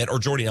overcame it? Or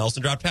Jordy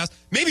Nelson dropped a pass?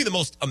 Maybe the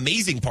most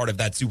amazing part of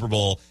that Super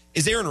Bowl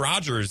is Aaron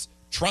Rodgers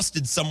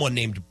trusted someone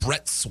named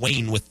Brett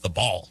Swain with the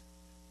ball.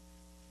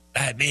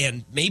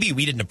 Man, maybe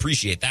we didn't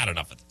appreciate that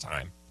enough at the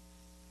time.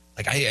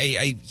 Like,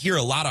 I hear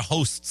a lot of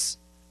hosts,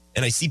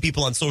 and I see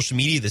people on social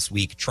media this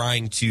week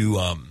trying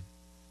to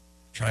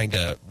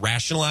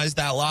rationalize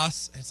that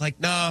loss. It's like,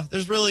 nah,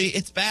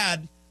 it's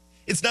bad.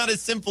 It's not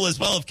as simple as,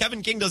 well, if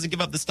Kevin King doesn't give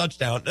up this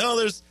touchdown. No,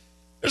 there's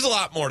a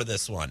lot more to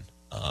this one.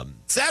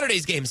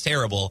 Saturday's game's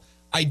terrible.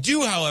 I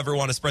do, however,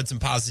 want to spread some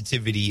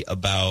positivity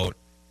about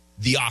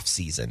the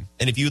offseason.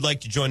 And if you'd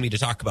like to join me to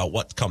talk about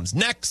what comes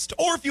next,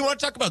 or if you want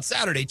to talk about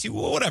Saturday too,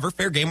 whatever,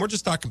 fair game. We're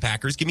just talking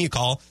Packers. Give me a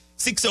call,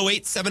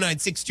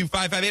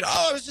 608-796-2558.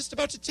 Oh, I was just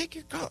about to take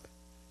your call.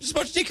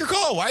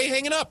 Why are you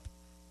hanging up?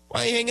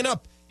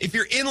 If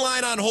you're in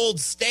line on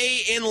hold, stay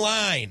in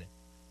line.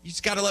 You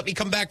just got to let me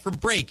come back from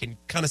break and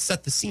kind of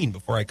set the scene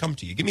before I come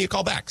to you. Give me a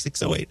call back,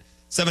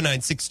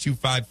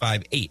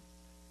 608-796-2558.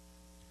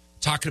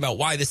 Talking about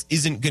why this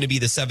isn't going to be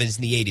the 70s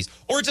and the 80s,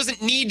 or it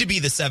doesn't need to be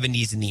the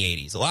 70s and the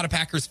 80s. A lot of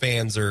Packers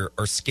fans are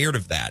scared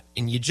of that,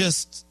 and you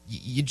just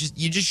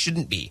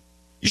shouldn't be.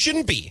 You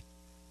shouldn't be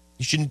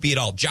at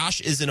all.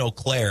 Josh is in Eau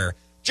Claire.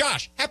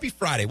 Josh, happy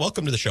Friday.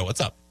 Welcome to the show.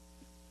 What's up?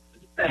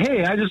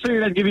 Hey, I just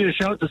figured I'd give you a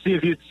shout to see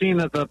if you'd seen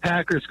that the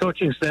Packers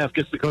coaching staff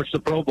gets to coach the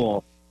Pro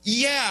Bowl.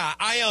 Yeah,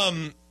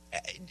 to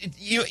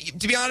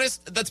be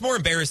honest, that's more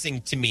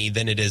embarrassing to me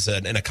than it is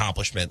an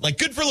accomplishment. Like,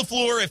 good for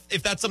LaFleur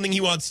if that's something he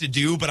wants to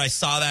do, but I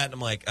saw that and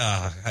I'm like,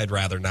 I'd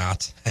rather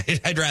not.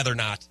 I'd rather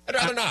not.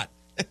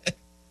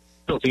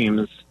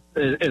 Teams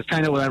is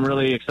kind of what I'm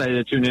really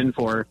excited to tune in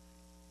for.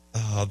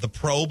 The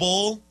Pro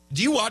Bowl?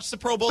 Do you watch the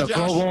Pro Bowl, Josh? The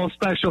Pro Bowl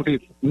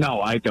specialty? No,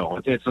 I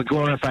don't. It's a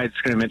glorified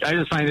scrimmage. I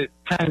just find it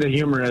kind of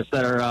humorous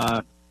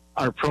that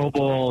our Pro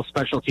Bowl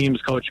special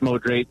teams coach, Mo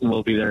Drayton,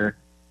 will be there.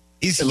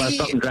 Unless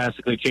something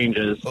drastically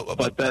changes.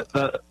 But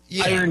the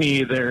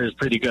irony there is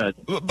pretty good.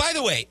 By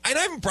the way, and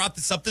I haven't brought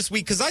this up this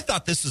week because I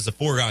thought this was a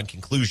foregone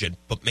conclusion,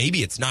 but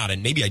maybe it's not,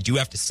 and maybe I do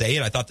have to say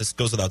it. I thought this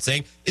goes without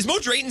saying. Is Mo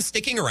Drayton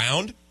sticking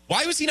around?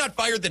 Why was he not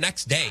fired the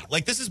next day?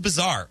 Like, this is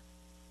bizarre.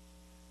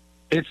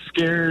 it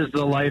scares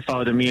the life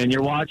out of me. And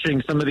you're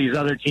watching some of these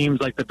other teams,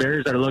 like the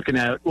Bears, are looking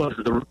at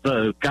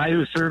the guy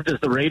who served as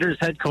the Raiders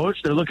head coach.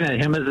 They're looking at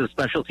him as a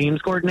special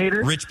teams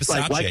coordinator. Rich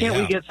Bisaccia, why can't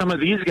we get some of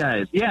these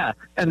guys? Yeah,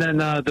 and then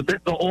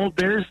the old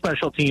Bears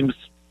special teams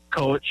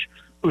coach,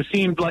 who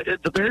seemed like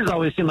the Bears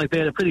always seemed like they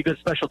had a pretty good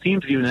special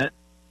teams unit.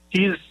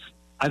 He's,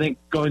 I think,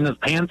 going to the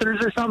Panthers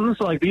or something.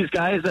 So, like, these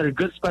guys that are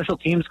good special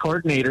teams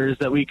coordinators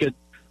that we could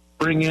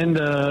bring in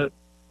to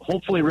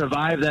hopefully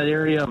revive that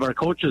area of our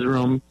coaches'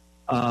 room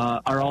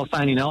are all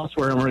signing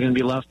elsewhere, and we're going to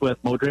be left with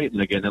Mo Drayton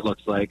again, it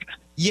looks like.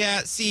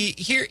 Yeah, see,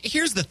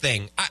 here's the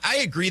thing. I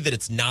agree that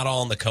it's not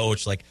all on the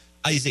coach. Like,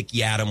 Isaac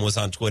Yadam was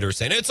on Twitter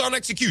saying, it's on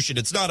execution,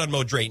 it's not on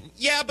Mo Drayton.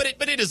 Yeah, but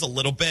it is a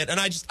little bit, and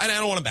I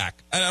don't want him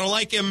back. I don't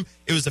like him.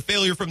 It was a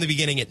failure from the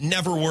beginning. It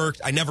never worked.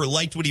 I never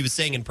liked what he was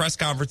saying in press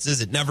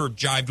conferences. It never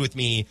jived with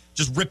me.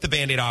 Just rip the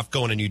Band-Aid off,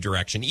 go in a new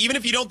direction. Even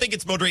if you don't think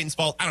it's Mo Drayton's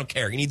fault, I don't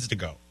care. He needs to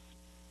go.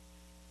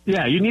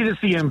 Yeah, you need to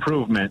see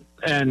improvement,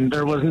 and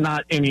there was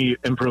not any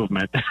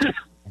improvement.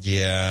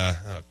 Yeah.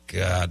 Oh,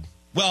 God.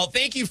 Well,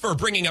 thank you for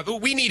bringing up.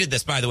 We needed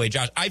this, by the way,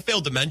 Josh. I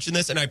failed to mention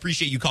this, and I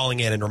appreciate you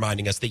calling in and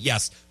reminding us that,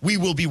 yes, we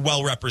will be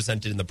well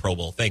represented in the Pro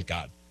Bowl. Thank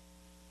God.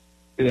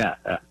 Yeah.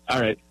 All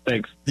right.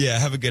 Thanks. Yeah.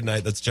 Have a good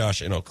night. That's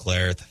Josh in Eau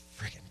Claire. The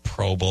freaking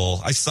Pro Bowl.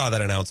 I saw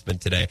that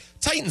announcement today.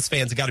 Titans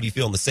fans have got to be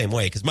feeling the same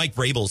way because Mike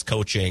Vrabel's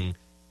coaching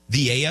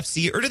the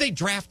AFC, or do they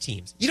draft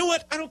teams? You know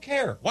what? I don't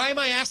care. Why am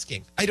I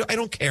asking? I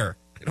don't care.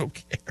 I don't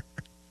care.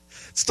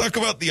 Let's talk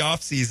about the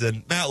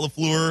offseason. Matt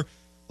LaFleur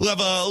will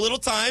have a little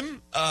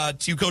time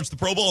to coach the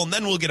Pro Bowl, and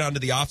then we'll get on to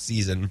the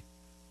offseason.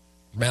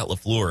 Matt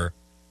LaFleur.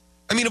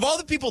 I mean, of all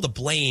the people to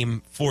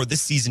blame for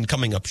this season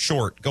coming up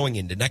short going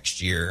into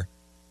next year,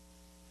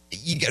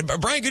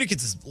 Brian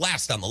Gutekunst is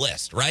last on the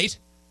list, right?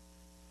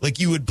 Like,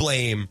 you would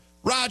blame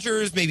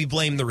Rodgers, maybe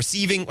blame the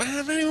receiving. I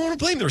don't even want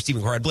to blame the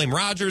receiving core. I'd blame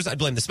Rodgers. I'd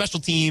blame the special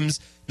teams.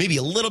 Maybe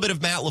a little bit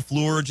of Matt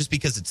LaFleur, just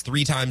because it's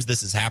 3 times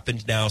this has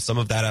happened now. Some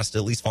of that has to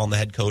at least fall on the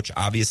head coach,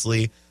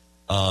 obviously.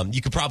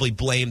 You could probably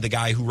blame the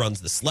guy who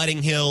runs the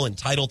sledding hill in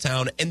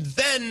Titletown. And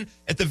then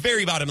at the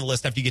very bottom of the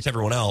list, after you get to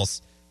everyone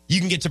else, you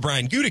can get to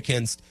Brian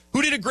Gutekunst,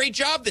 who did a great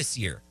job this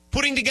year,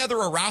 putting together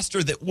a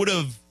roster that would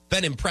have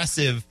been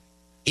impressive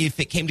if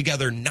it came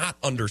together not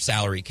under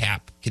salary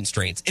cap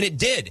constraints. And it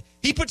did.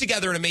 He put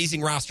together an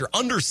amazing roster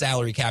under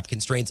salary cap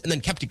constraints and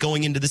then kept it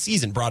going into the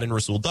season. Brought in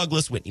Rasul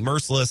Douglas, Whitney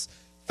Merciless,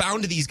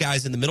 found these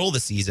guys in the middle of the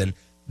season.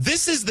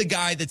 This is the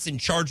guy that's in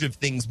charge of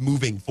things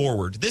moving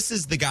forward. This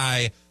is the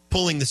guy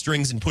pulling the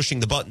strings and pushing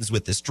the buttons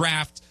with this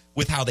draft,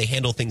 with how they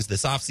handle things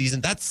this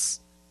offseason. That's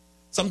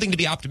something to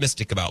be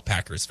optimistic about,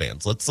 Packers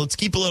fans. Let's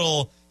keep a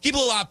little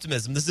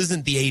optimism. This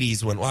isn't the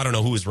 80s when, well, I don't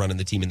know who was running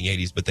the team in the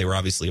 80s, but they were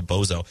obviously a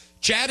bozo.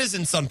 Chad is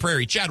in Sun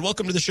Prairie. Chad,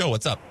 welcome to the show.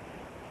 What's up?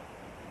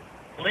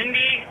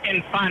 Lindy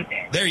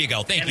Infante. There you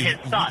go. Thank you. And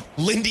his son.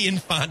 Lindy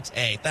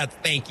Infante.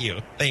 Thank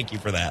you. Thank you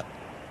for that.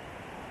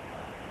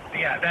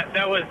 Yeah,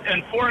 that was,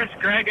 and Forrest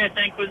Gregg, I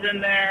think, was in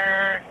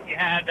there. You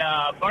had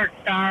Bart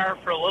Starr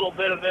for a little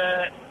bit of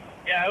it.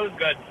 Yeah, it was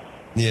good.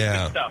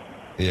 Yeah. Good stuff.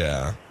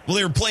 Yeah. Well,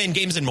 they were playing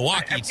games in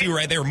Milwaukee, too,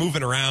 right? They were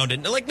moving around,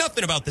 and like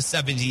nothing about the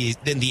 70s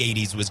and the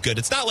 80s was good.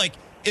 It's not like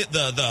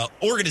the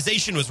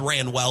organization was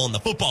ran well and the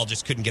football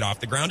just couldn't get off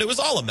the ground. It was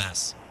all a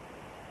mess.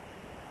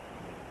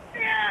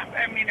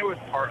 Yeah, I mean, it was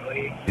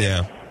partly.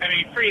 Yeah. I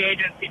mean, free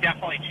agency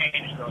definitely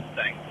changed those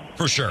things.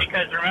 For sure.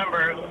 Because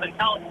remember, until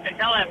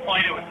that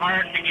point, it was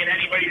hard to get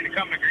anybody to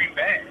come to Green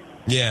Bay.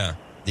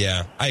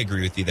 Yeah, I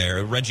agree with you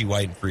there. Reggie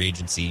White and free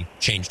agency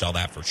changed all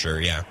that for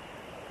sure, yeah.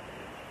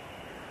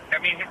 I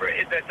mean,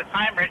 at the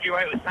time Reggie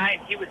White was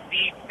signed, he was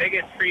the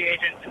biggest free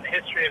agent in the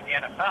history of the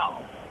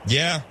NFL.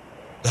 Yeah.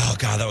 Oh,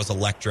 God, that was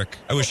electric.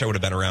 I wish I would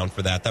have been around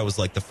for that. That was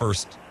like the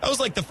first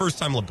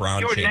time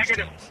LeBron changed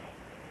teams.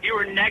 You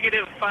were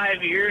negative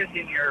 5 years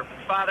in your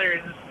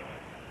father's...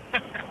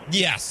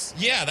 Yes.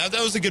 Yeah, that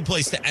was a good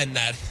place to end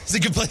that. It's a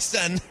good place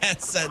to end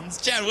that sentence.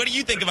 Chad, what do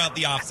you think about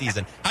the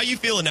offseason? How you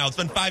feeling now? It's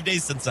been 5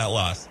 days since that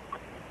loss.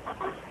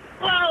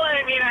 Well,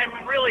 I mean,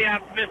 I'm really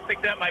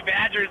optimistic that my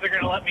Badgers are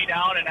going to let me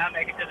down and not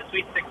make it to the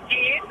Sweet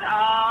 16.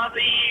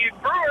 The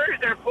Brewers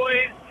are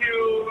poised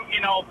to,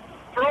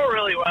 throw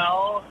really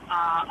well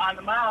on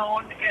the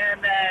mound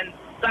and then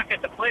suck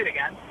at the plate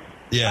again.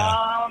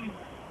 Yeah.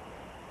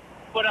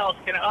 What else?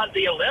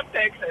 The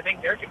Olympics, I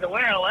think the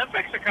Winter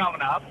Olympics are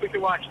coming up. We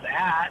could watch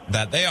that.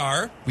 That they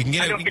are. We can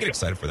get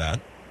excited for that.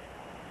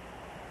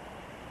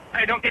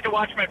 I don't get to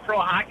watch my pro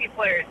hockey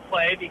players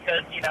play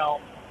because,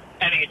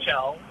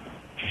 NHL.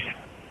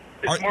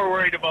 It's more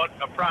worried about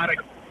a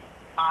product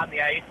on the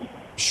ice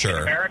in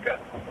America.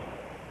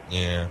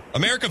 Yeah.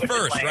 America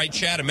first, right,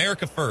 Chad?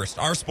 America first.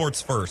 Our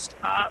sports first.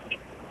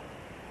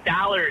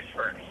 Dollars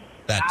first.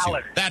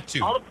 That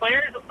too. All the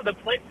players,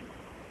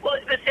 well,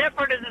 the sad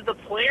part is the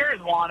players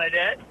wanted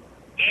it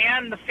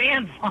and the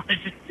fans wanted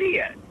to see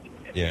it.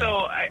 Yeah.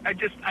 So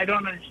I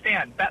don't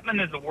understand.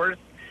 Bettman is the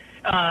worst.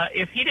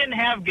 If he didn't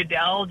have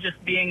Goodell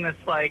just being this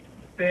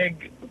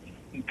big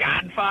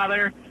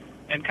godfather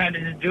and kind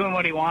of just doing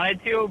what he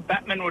wanted to,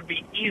 Bettman would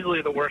be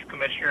easily the worst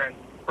commissioner in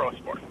pro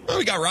sports. Well,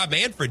 we got Rob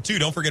Manfred too.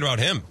 Don't forget about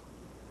him.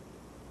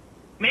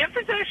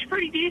 Manfred's actually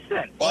pretty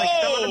decent. Like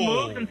some of the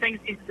moves and things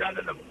he's done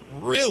to them.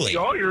 Really?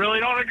 Oh, you really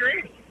don't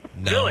agree?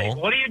 No. Really?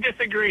 What do you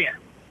disagree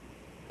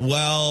in?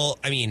 Well,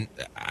 I mean,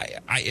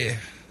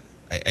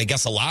 I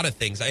guess a lot of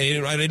things. I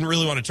didn't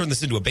really want to turn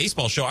this into a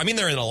baseball show. I mean,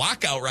 they're in a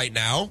lockout right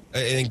now.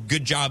 And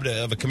good job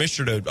of a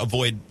commissioner to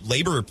avoid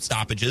labor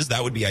stoppages.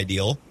 That would be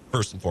ideal,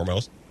 first and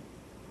foremost.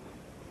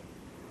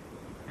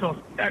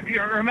 So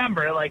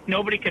remember, like,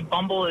 nobody could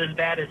bumble as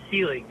bad as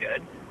Selig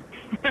did.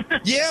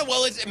 Yeah,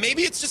 well,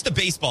 maybe it's just a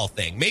baseball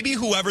thing. Maybe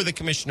whoever the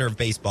commissioner of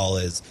baseball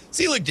is.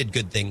 Selig did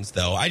good things,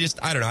 though. I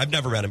don't know. I've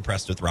never been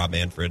impressed with Rob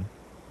Manfred.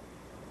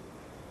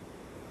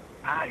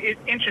 It's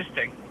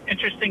interesting.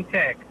 Interesting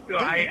take.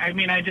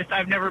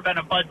 I've never been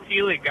a Bud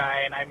Selig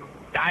guy, and I'm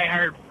a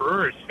diehard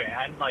Brewers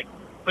fan. Like,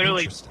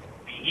 clearly,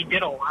 he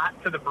did a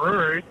lot to the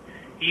Brewers.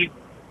 He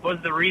was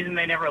the reason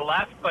they never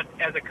left, but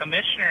as a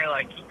commissioner,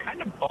 like, he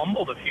kind of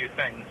bumbled a few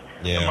things.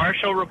 Yeah. The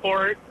Marshall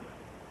report,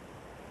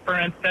 for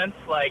instance,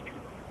 like,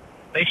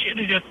 they should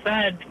have just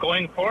said,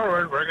 going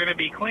forward, we're going to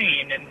be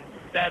clean. And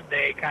instead,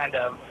 they kind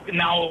of,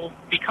 now,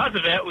 because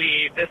of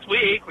it, this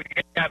week, we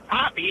got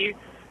Poppy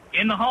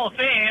in the Hall of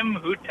Fame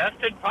who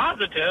tested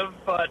positive,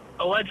 but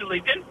allegedly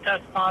didn't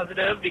test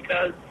positive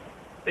because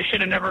they should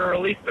have never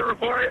released the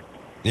report.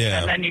 Yeah.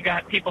 And then you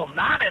got people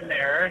not in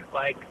there,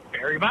 like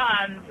Barry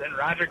Bonds and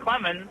Roger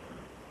Clemens,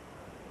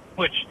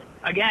 which,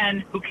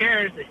 again, who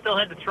cares? They still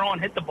had to throw and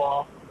hit the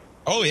ball.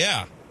 Oh,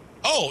 yeah.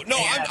 Oh, no,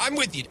 I'm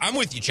with you. I'm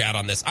with you, Chad,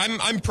 on this.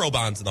 I'm pro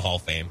Bonds in the Hall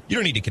of Fame. You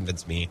don't need to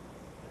convince me.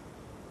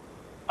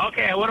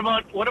 Okay, what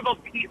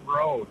about Pete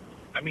Rose?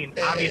 I mean,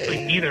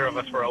 obviously neither of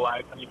us were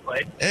alive when he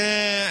played.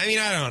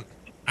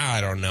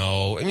 I don't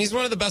know. I mean, he's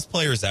one of the best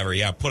players ever.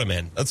 Yeah, put him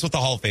in. That's what the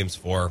Hall of Fame's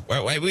for.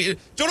 Don't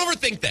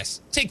overthink this.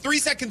 Take 3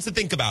 seconds to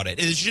think about it.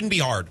 It shouldn't be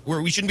hard.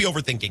 We shouldn't be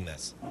overthinking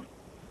this.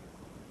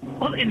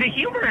 Well, the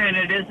humor in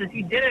it is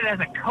he did it as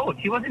a coach.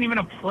 He wasn't even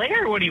a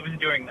player when he was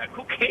doing that.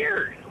 Who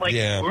cares? Like,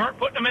 we weren't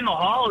putting him in the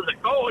Hall as a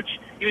coach.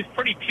 He was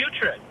pretty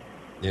putrid.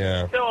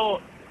 Yeah. So,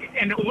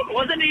 and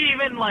wasn't it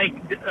even like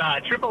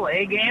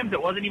AAA games?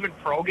 It wasn't even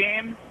pro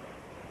games?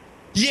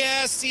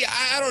 Yeah, see,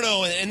 I don't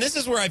know. And this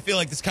is where I feel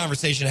like this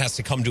conversation has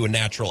to come to a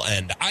natural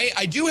end.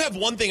 I do have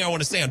one thing I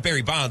want to say on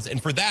Barry Bonds,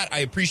 and for that, I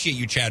appreciate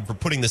you, Chad, for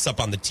putting this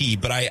up on the tee,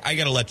 but I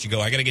got to let you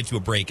go. I got to get to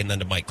a break and then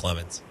to Mike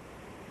Clemens.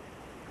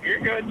 You're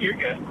good.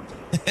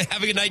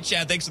 Have a good night,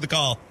 Chad. Thanks for the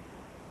call.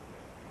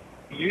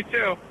 You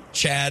too.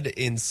 Chad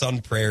in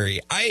Sun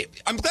Prairie.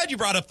 I'm glad you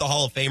brought up the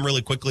Hall of Fame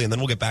really quickly, and then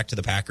we'll get back to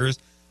the Packers.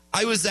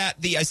 I said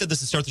this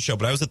to start the show,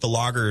 but I was at the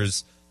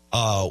Loggers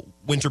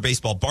winter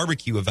baseball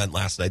barbecue event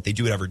last night. They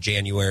do it every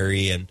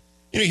January, and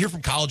you hear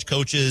from college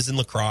coaches in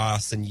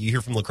lacrosse, and you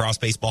hear from Lacrosse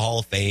Baseball Hall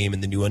of Fame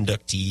and the new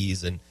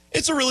inductees, and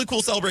it's a really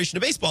cool celebration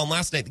of baseball. And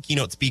last night, the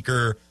keynote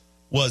speaker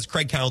was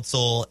Craig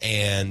Counsell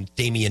and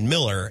Damian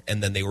Miller,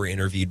 and then they were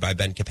interviewed by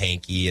Ben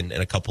Kapanke and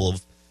a couple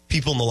of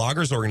people in the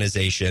Loggers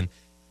organization,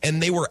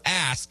 and they were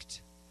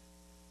asked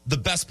the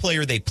best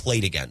player they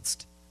played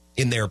against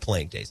in their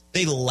playing days.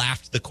 They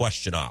laughed the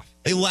question off.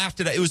 They laughed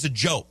at it. It was a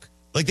joke.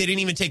 Like, they didn't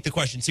even take the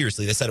question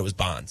seriously. They said it was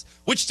Bonds,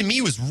 which to me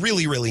was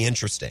really, really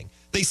interesting.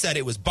 They said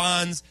it was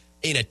Bonds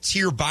in a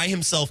tier by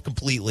himself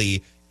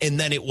completely, and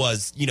then it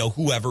was,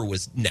 whoever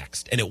was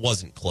next, and it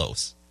wasn't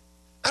close.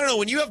 I don't know.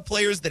 When you have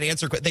players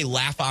that they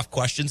laugh off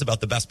questions about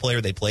the best player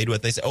they played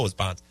with, they say, oh, it's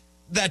Bonds.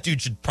 That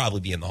dude should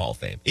probably be in the Hall of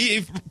Fame.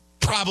 He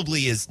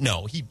probably is.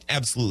 No, he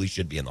absolutely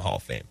should be in the Hall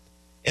of Fame.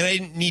 And I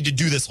didn't need to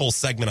do this whole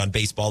segment on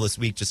baseball this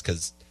week just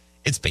because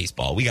it's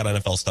baseball. We got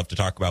NFL stuff to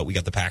talk about. We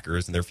got the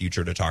Packers and their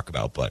future to talk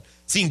about. But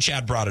seeing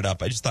Chad brought it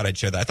up, I just thought I'd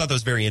share that. I thought that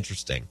was very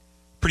interesting.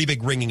 Pretty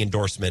big ringing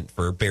endorsement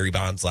for Barry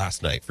Bonds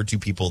last night for two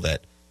people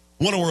that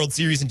won a World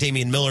Series, and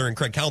Damian Miller and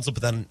Craig Counsell,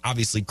 but then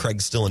obviously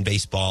Craig's still in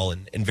baseball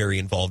and very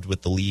involved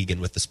with the league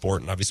and with the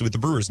sport and obviously with the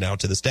Brewers now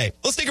to this day.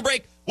 Let's take a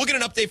break. We'll get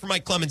an update from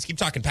Mike Clemens. Keep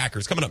talking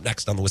Packers coming up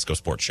next on the Wisco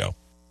Sports Show.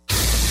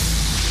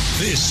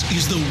 This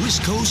is the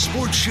Wisco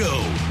Sports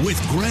Show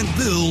with Grant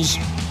Bills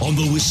on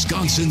the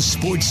Wisconsin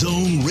Sports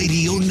Zone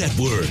Radio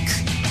Network.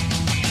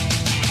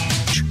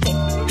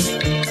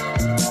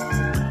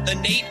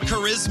 Innate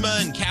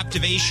charisma and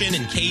captivation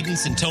and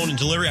cadence and tone and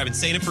delivery. I've been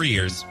saying it for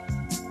years.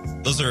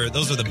 Those are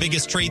the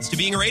biggest traits to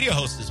being a radio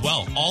host as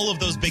well. All of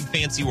those big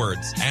fancy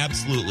words.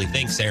 Absolutely.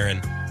 Thanks,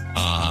 Aaron.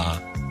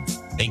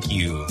 Thank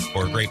you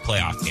for a great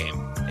playoff game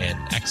and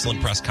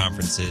excellent press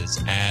conferences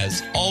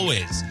as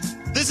always.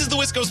 This is the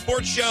Wisco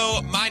Sports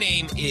Show. My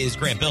name is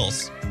Grant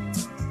Bills.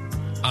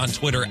 On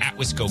Twitter, at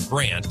Wisco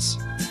Grant.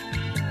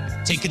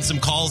 Taking some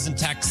calls and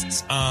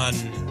texts on,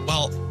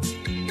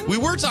 we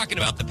were talking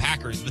about the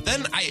Packers, but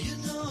then I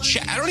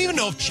don't even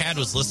know if Chad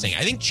was listening.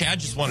 I think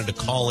Chad just wanted to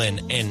call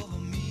in. And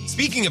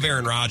speaking of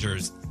Aaron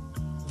Rodgers,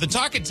 the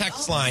talk and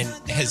text line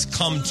has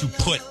come to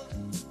put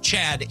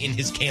Chad in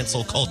his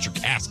cancel culture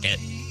casket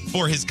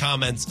for his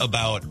comments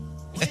about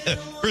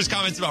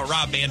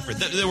Rob Manfred.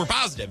 They were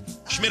positive.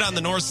 Schmidt on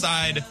the north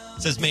side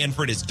says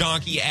Manfred is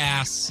donkey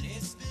ass.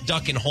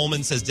 Duck and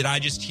Holman says, did I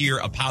just hear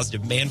a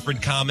positive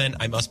Manfred comment?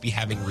 I must be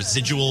having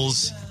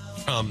residuals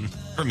from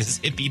his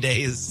hippie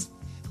days.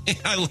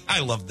 I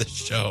love this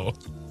show.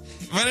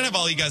 If I didn't have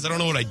all you guys, I don't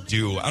know what I'd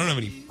do. I don't have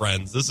any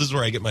friends. This is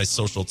where I get my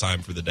social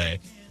time for the day.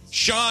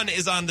 Sean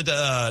is on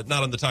the,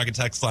 not on the talk and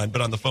text line,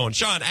 but on the phone.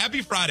 Sean,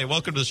 happy Friday.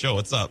 Welcome to the show.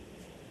 What's up?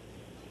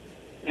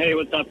 Hey,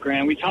 what's up,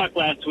 Graham? We talked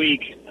last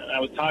week. I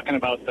was talking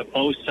about the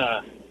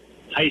Bosa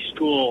high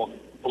school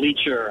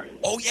bleacher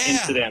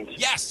incident.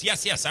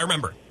 Yes. I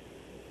remember.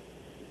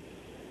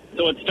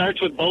 So it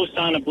starts with Bosa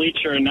on a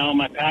bleacher, and now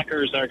my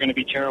Packers are going to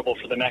be terrible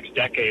for the next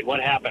decade.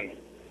 What happened?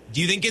 Do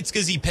you think it's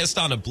because he pissed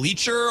on a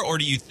bleacher, or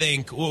do you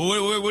think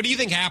what do you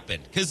think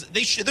happened? Because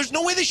there's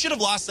no way they should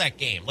have lost that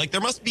game. Like,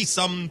 there must be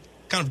some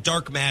kind of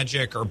dark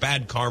magic or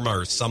bad karma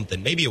or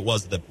something. Maybe it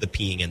was the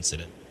peeing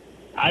incident.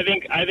 I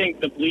think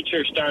the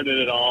bleacher started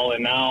it all,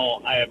 and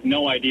now I have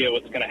no idea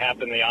what's going to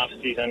happen in the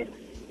offseason.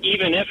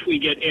 Even if we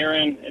get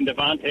Aaron and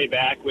Devontae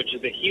back, which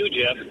is a huge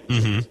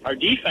if, our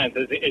defense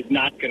is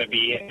not going to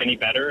be any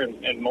better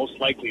and most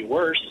likely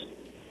worse.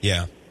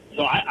 Yeah.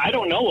 So I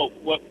don't know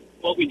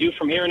what we do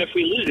from here, and if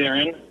we lose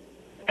Aaron,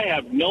 I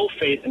have no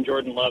faith in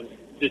Jordan Love's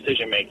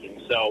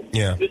decision-making. So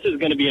This is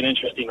going to be an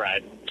interesting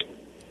ride.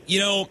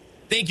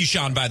 Thank you,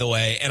 Sean, by the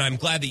way, and I'm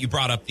glad that you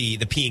brought up the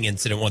peeing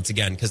incident once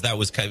again, because that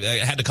was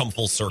it had to come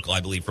full circle,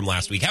 I believe, from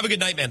last week. Have a good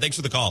night, man. Thanks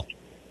for the call.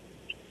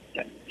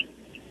 Okay.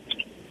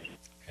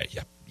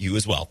 Yeah, you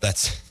as well.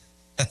 That's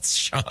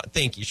Sean.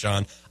 Thank you,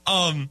 Sean.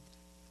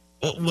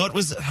 What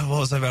was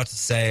I about to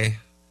say?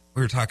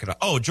 We were talking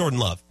about Jordan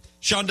Love.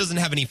 Sean doesn't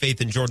have any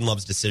faith in Jordan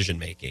Love's decision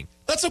making.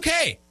 That's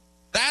okay.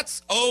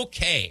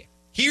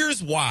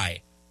 Here's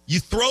why. You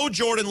throw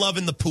Jordan Love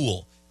in the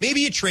pool.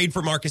 Maybe you trade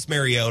for Marcus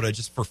Mariota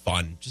just for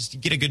fun.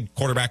 Just get a good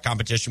quarterback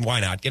competition. Why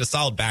not? Get a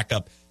solid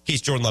backup in case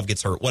Jordan Love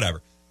gets hurt.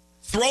 Whatever.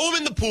 Throw him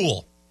in the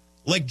pool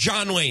like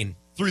John Wayne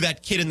threw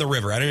that kid in the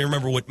river. I don't even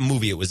remember what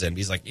movie it was in.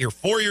 He's like, you're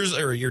 8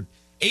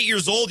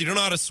 years old. You don't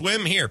know how to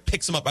swim. Here,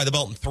 picks him up by the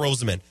belt and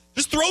throws him in.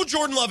 Just throw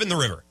Jordan Love in the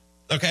river.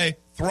 Okay?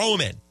 Throw him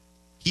in.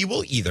 He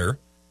will either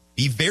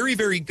be very,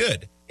 very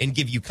good and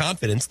give you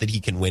confidence that he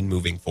can win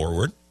moving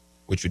forward,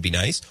 which would be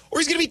nice, or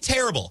he's going to be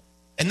terrible.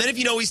 And then if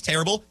you know he's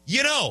terrible,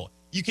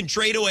 you can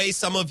trade away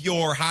some of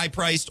your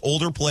high-priced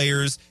older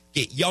players,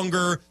 get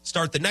younger,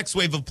 start the next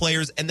wave of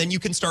players, and then you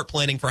can start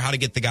planning for how to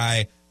get the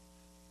guy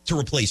to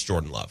replace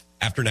Jordan Love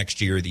after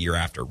next year or the year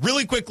after.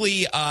 Really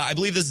quickly, I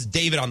believe this is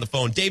David on the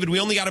phone. David, we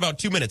only got about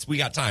 2 minutes. We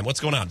got time. What's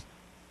going on?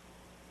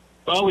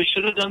 Well, we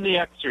should have done the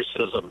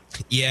exorcism.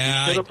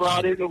 Yeah. We should have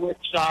brought in a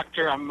witch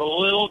doctor. I'm a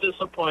little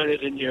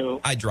disappointed in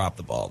you. I dropped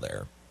the ball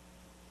there.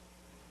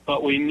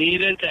 But we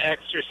needed to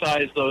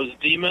exorcise those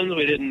demons.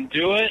 We didn't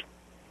do it.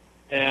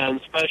 And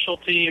special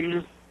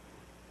teams,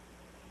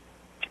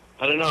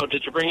 I don't know.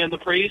 Did you bring in the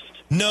priest?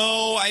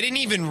 No, I didn't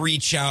even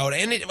reach out.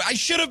 And I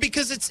should have,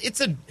 because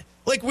it's a,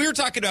 like we were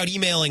talking about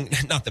emailing,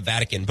 not the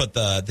Vatican, but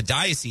the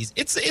diocese.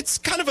 It's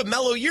kind of a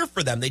mellow year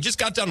for them. They just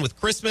got done with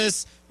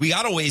Christmas. We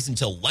got a ways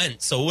until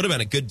Lent, so it would have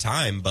been a good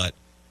time. But,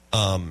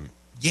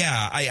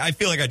 I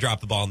feel like I dropped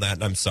the ball on that,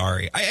 and I'm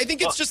sorry. I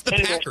think it's just the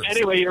Packers.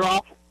 Anyway, you're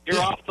off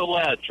the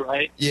ledge,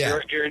 right? Yeah.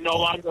 You're no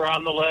longer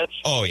on the ledge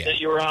that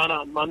you were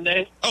on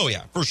Monday? Oh,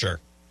 yeah, for sure.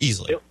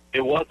 Easily.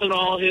 It wasn't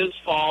all his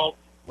fault.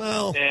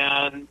 Well.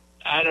 And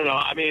I don't know.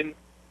 I mean,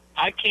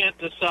 I can't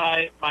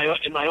decide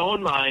in my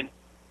own mind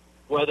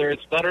whether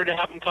it's better to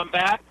have him come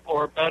back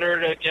or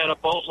better to get a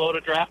boatload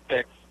of draft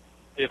picks.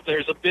 If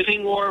there's a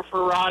bidding war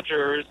for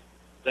Rodgers,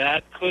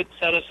 that could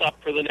set us up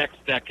for the next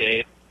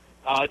decade.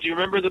 Do you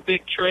remember the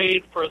big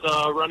trade for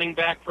the running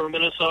back from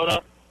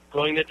Minnesota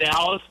going to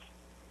Dallas?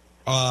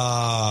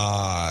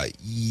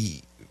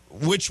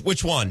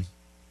 Which one?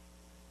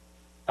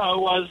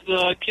 Was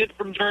the kid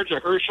from Georgia,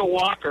 Herschel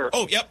Walker.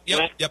 Oh, yep.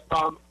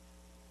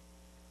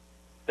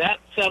 That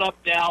set up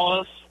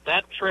Dallas.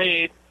 That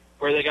trade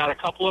where they got a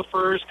couple of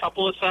firsts,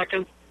 couple of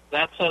seconds,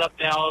 that set up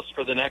Dallas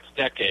for the next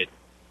decade.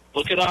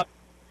 Look it up.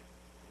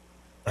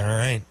 All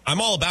right.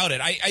 I'm all about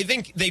it. I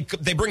think they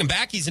bring him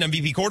back. He's an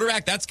MVP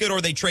quarterback. That's good.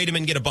 Or they trade him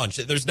and get a bunch.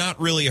 There's not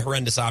really a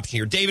horrendous option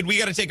here. David, we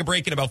got to take a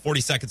break in about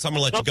 40 seconds. So I'm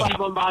going to let you go. No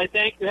problem. Bye.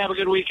 Thank you. Have a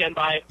good weekend.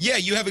 Bye. Yeah,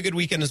 you have a good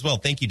weekend as well.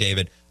 Thank you,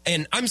 David.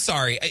 And I'm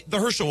sorry, the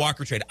Herschel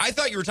Walker trade. I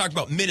thought you were talking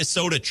about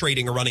Minnesota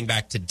trading a running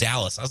back to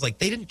Dallas. I was like,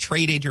 they didn't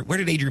trade Adrian. Where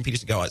did Adrian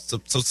Peterson go?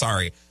 So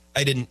sorry.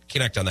 I didn't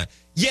connect on that.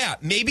 Yeah,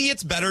 maybe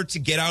it's better to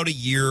get out a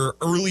year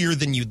earlier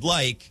than you'd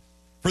like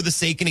for the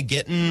sake of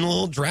getting a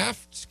little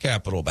draft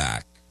capital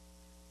back.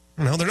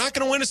 No, they're not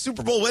going to win a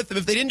Super Bowl with them.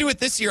 If they didn't do it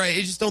this year, I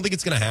just don't think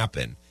it's going to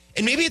happen.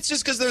 And maybe it's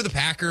just because they're the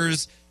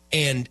Packers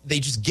and they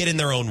just get in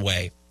their own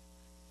way.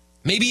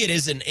 Maybe it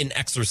is an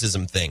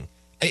exorcism thing.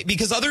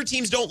 Because other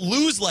teams don't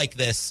lose like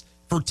this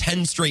for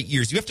 10 straight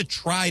years. You have to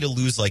try to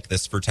lose like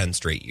this for 10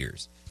 straight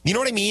years. You know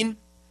what I mean?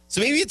 So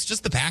maybe it's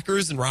just the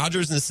Packers and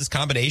Rodgers and this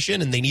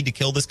combination, and they need to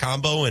kill this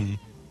combo and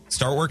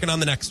start working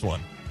on the next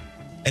one.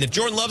 And if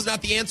Jordan Love's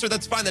not the answer,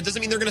 that's fine. That doesn't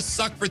mean they're going to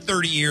suck for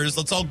 30 years.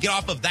 Let's all get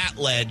off of that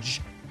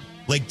ledge.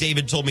 Like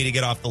David told me to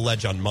get off the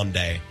ledge on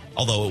Monday,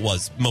 although it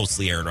was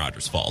mostly Aaron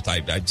Rodgers' fault.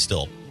 I'm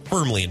still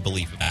firmly in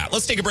belief of that.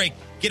 Let's take a break.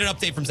 Get an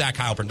update from Zach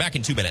Heilprin. Back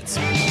in 2 minutes.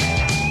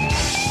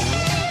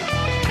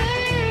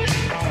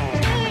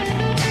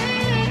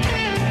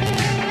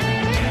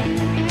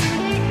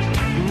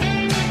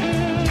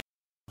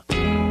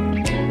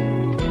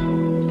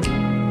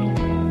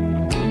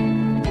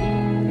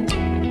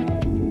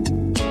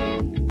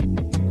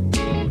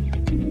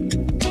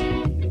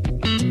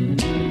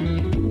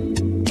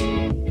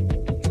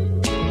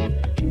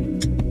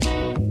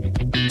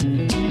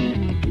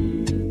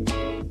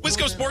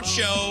 Sports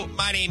Show.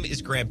 My name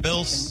is Grant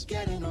Bills.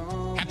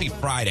 Happy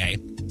Friday.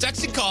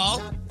 Text and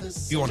call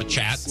if you want to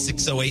chat.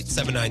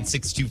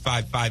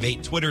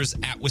 608-796-2558. Twitter's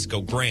at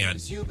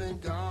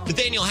WiscoGrand.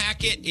 Nathaniel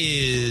Hackett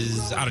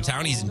is out of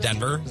town. He's in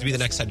Denver. He's going to be the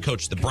next head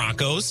coach of the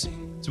Broncos.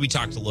 So we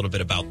talked a little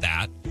bit about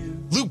that.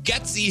 Luke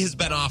Getsy has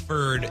been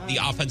offered the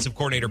offensive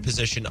coordinator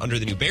position under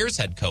the new Bears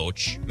head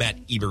coach, Matt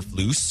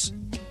Eberflus.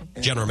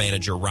 General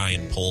manager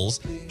Ryan Poles.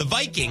 The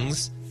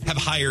Vikings have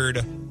hired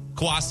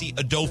Kwasi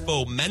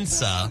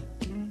Adofo-Mensah.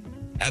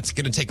 That's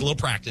going to take a little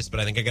practice, but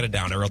I think I got it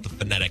down. I wrote the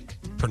phonetic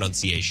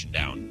pronunciation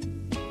down.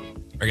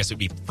 I guess it would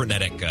be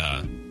phonetic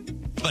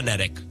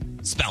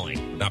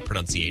spelling, not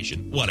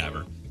pronunciation.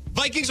 Whatever.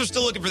 Vikings are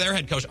still looking for their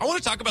head coach. I want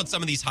to talk about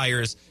some of these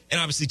hires and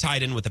obviously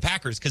tied in with the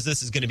Packers because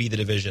this is going to be the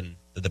division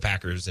that the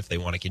Packers, if they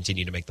want to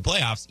continue to make the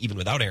playoffs, even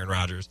without Aaron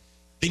Rodgers,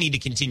 they need to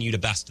continue to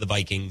best the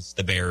Vikings,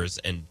 the Bears,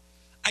 and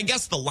I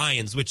guess the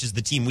Lions, which is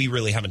the team we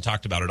really haven't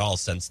talked about at all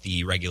since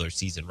the regular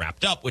season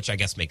wrapped up, which I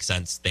guess makes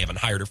sense. They haven't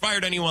hired or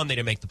fired anyone. They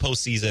didn't make the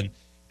postseason.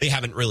 They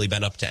haven't really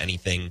been up to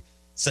anything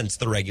since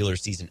the regular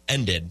season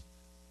ended.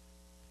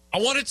 I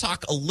want to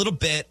talk a little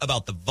bit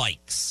about the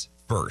Vikes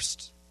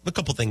first. A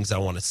couple things I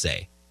want to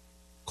say.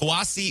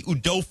 Kwasi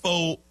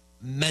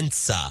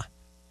Adofo-Mensah.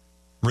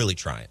 Really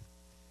trying.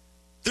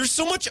 There's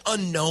so much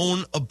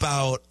unknown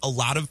about a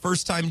lot of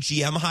first-time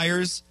GM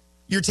hires.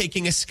 You're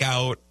taking a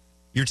scout.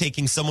 You're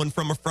taking someone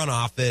from a front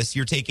office.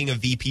 You're taking a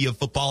VP of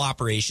football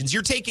operations.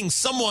 You're taking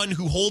someone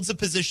who holds a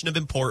position of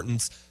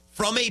importance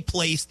from a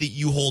place that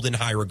you hold in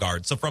high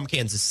regard. So from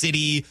Kansas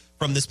City,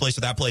 from this place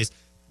or that place.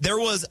 There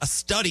was a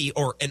study,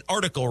 or an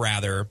article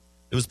rather,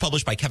 it was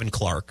published by Kevin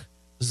Clark.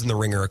 This was in The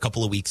Ringer a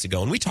couple of weeks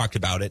ago, and we talked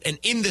about it. And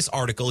in this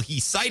article, he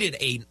cited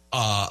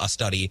a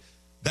study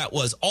that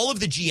was all of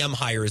the GM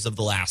hires of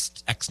the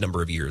last X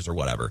number of years or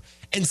whatever.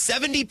 And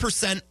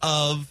 70%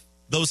 of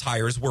those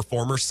hires were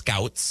former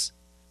scouts.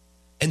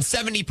 And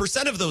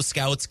 70% of those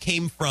scouts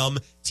came from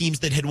teams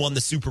that had won the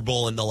Super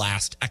Bowl in the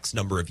last X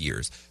number of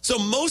years. So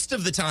most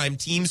of the time,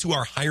 teams who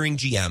are hiring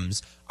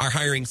GMs are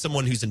hiring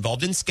someone who's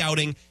involved in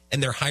scouting,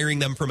 and they're hiring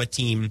them from a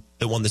team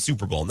that won the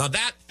Super Bowl. Now,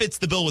 that fits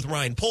the bill with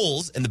Ryan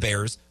Poles and the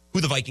Bears,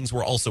 who the Vikings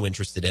were also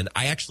interested in.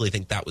 I actually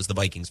think that was the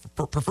Vikings'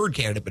 preferred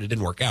candidate, but it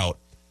didn't work out.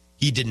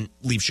 He didn't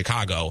leave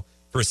Chicago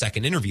for a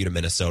second interview to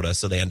Minnesota,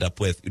 so they end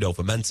up with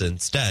Adofo-Mensah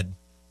instead.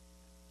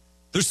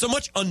 There's so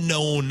much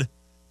unknown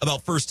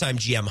about first-time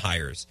GM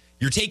hires.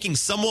 You're taking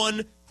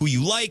someone who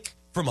you like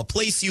from a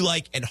place you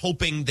like and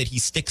hoping that he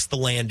sticks the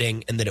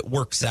landing and that it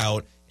works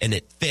out and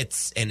it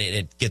fits and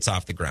it gets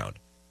off the ground.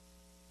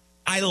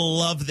 I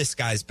love this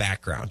guy's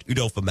background,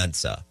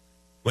 Adofo-Mensah.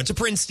 Went to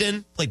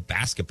Princeton, played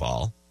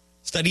basketball,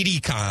 studied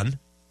econ,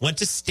 went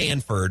to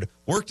Stanford,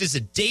 worked as a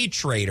day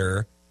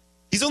trader.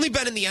 He's only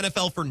been in the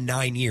NFL for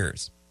 9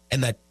 years.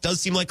 And that does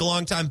seem like a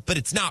long time, but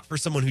it's not for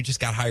someone who just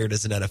got hired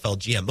as an NFL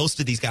GM. Most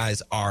of these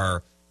guys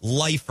are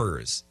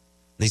lifers.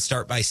 They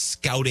start by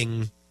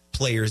scouting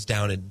players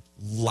down in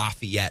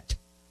Lafayette,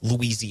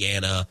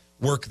 Louisiana,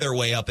 work their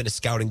way up in a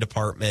scouting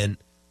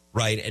department,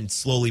 right, and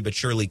slowly but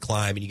surely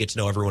climb, and you get to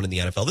know everyone in the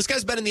NFL. This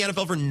guy's been in the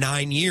NFL for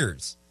 9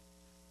 years,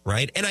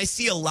 right? And I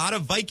see a lot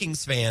of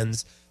Vikings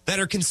fans that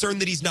are concerned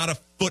that he's not a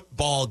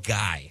football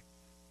guy.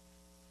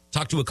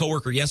 Talked to a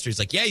coworker yesterday. He's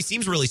like, yeah, he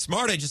seems really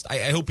smart.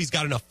 I hope he's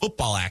got enough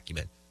football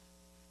acumen.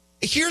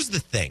 Here's the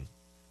thing.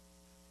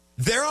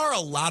 There are a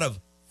lot of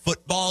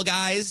football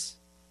guys,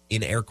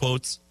 in air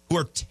quotes, who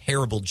are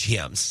terrible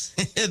GMs.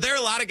 There are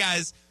a lot of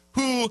guys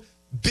who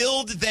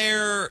build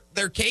their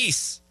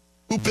case,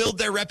 who build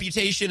their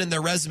reputation and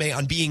their resume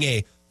on being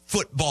a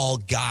football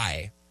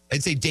guy.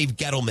 I'd say Dave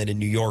Gettleman in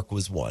New York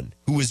was one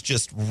who was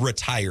just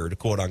retired,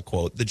 quote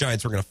unquote. The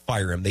Giants were going to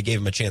fire him. They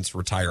gave him a chance to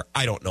retire.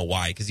 I don't know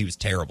why, because he was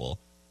terrible.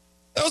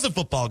 That was a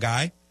football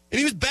guy, and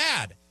he was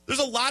bad. There's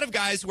a lot of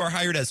guys who are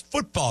hired as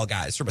football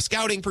guys from a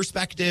scouting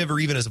perspective or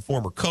even as a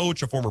former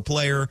coach, a former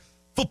player.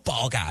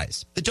 Football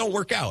guys that don't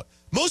work out.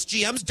 Most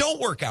GMs don't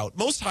work out.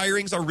 Most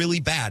hirings are really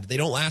bad. They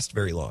don't last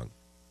very long.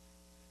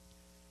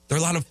 There are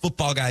a lot of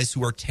football guys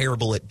who are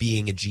terrible at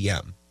being a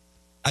GM.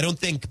 I don't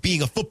think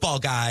being a football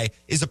guy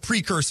is a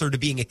precursor to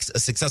being a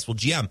successful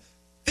GM.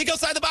 Think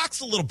outside the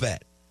box a little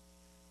bit.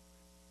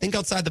 Think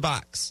outside the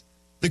box.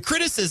 The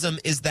criticism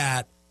is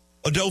that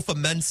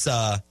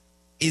Adofo-Mensah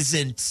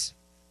isn't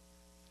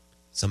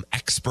some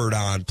expert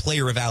on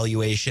player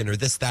evaluation or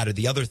this, that, or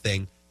the other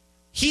thing.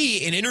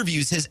 He, in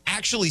interviews, has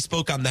actually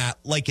spoke on that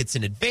like it's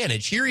an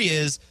advantage. Here he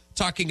is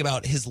talking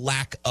about his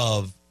lack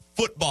of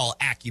football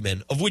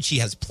acumen, of which he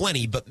has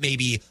plenty, but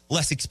maybe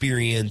less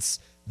experience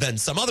than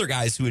some other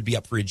guys who would be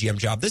up for a GM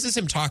job. This is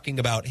him talking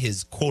about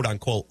his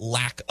quote-unquote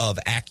lack of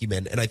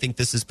acumen, and I think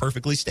this is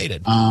perfectly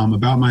stated.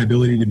 About my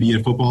ability to be a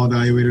football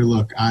evaluator,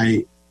 look,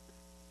 I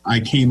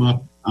came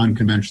up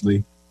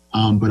unconventionally,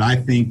 but I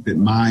think that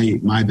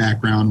my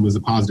background was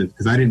a positive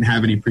because I didn't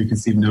have any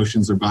preconceived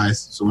notions or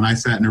bias. So when I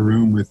sat in a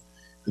room with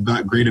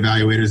the great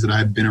evaluators that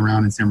I've been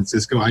around in San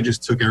Francisco, I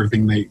just took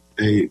everything they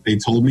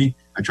told me.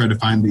 I tried to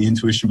find the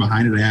intuition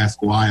behind it. I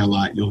ask why a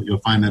lot. You'll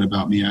find that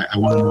about me. I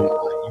want to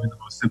know even the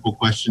most simple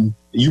question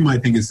that you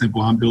might think is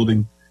simple. I'm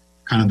building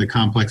kind of the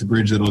complex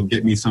bridge that'll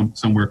get me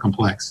somewhere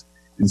complex.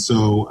 And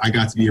so I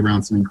got to be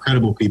around some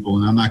incredible people,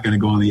 and I'm not going to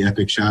go on the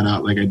epic shout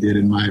out like I did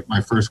in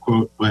my first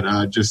quote,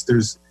 but just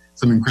there's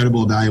some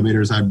incredible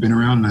evaluators I've been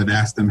around, and I've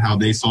asked them how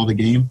they saw the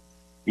game,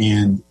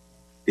 and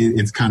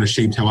it's kind of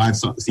shaped how I've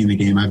seen the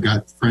game. I've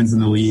got friends in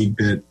the league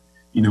that,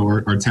 you know,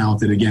 are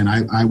talented. Again,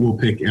 I will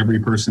pick every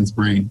person's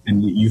brain,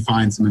 and you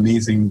find some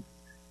amazing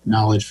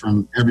knowledge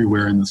from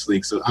everywhere in this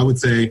league. So I would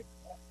say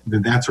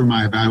that that's where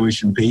my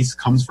evaluation base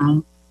comes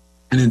from.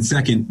 And then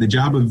second,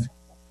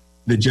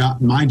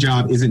 my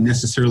job isn't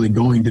necessarily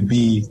going to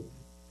be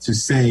to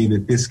say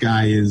that this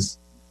guy is,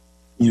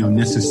 you know,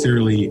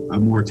 necessarily a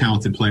more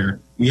talented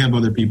player. We have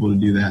other people to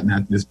do that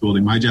in this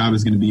building. My job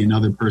is going to be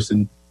another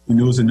person who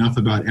knows enough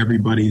about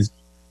everybody's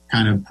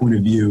kind of point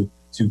of view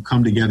to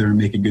come together and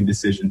make a good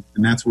decision.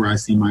 And that's where I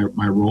see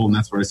my role, and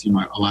that's where I see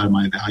a lot of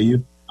my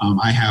value.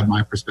 I have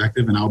my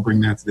perspective, and I'll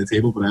bring that to the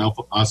table, but I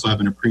also have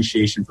an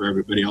appreciation for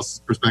everybody else's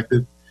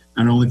perspective,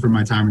 not only for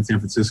my time in San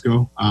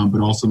Francisco, but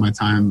also my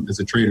time as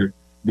a trader.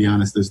 To be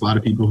honest, there's a lot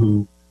of people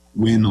who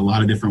win a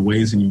lot of different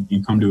ways, and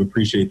you come to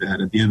appreciate that.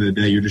 At the end of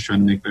the day, you're just trying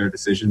to make better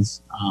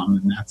decisions,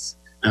 and that's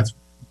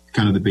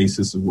kind of the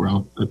basis of where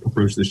I'll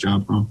approach this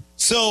job from.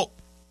 So,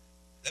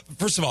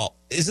 first of all,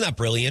 isn't that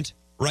brilliant?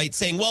 Right?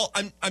 Saying, well,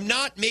 I'm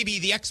not maybe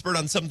the expert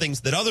on some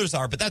things that others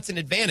are, but that's an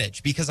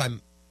advantage because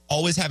I'm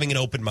always having an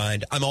open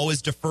mind. I'm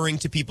always deferring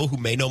to people who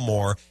may know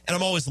more, and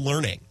I'm always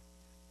learning.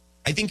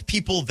 I think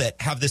people that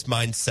have this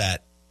mindset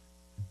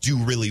do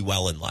really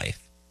well in life.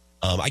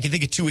 I can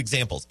think of two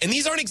examples, and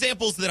these aren't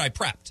examples that I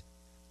prepped.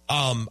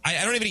 I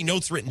don't have any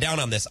notes written down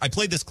on this. I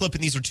played this clip,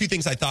 and these are two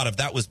things I thought of.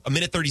 That was a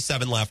minute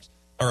 37 left,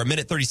 or a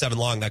minute 37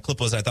 long. That clip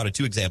was, I thought of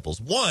two examples.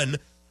 One,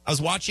 I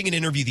was watching an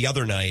interview the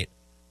other night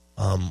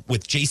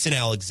with Jason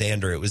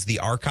Alexander. It was the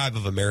Archive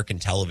of American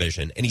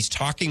Television, and he's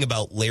talking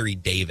about Larry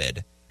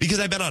David because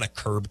I've been on a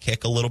curb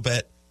kick a little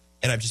bit,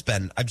 and I've just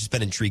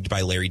been intrigued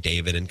by Larry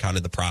David and kind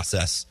of the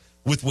process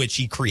with which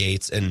he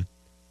creates. And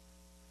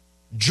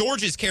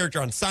George's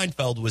character on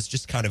Seinfeld was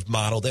just kind of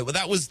modeled.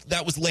 That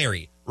was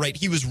Larry, right?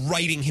 He was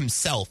writing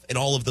himself in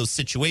all of those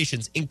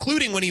situations,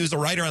 including when he was a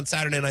writer on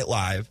Saturday Night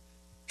Live,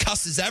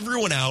 cusses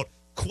everyone out,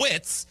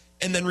 quits,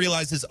 and then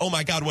realizes, oh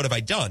my God, what have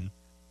I done?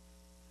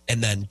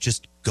 And then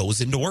just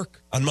goes into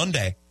work on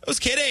Monday. I was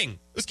kidding,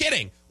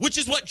 which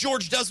is what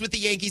George does with the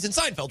Yankees and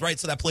Seinfeld, right?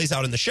 So that plays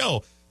out in the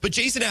show. But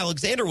Jason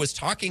Alexander was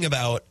talking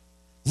about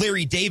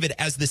Larry David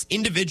as this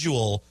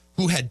individual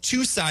who had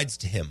two sides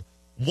to him.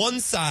 One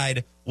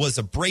side was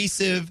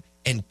abrasive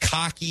and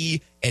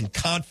cocky and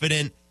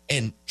confident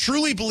and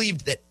truly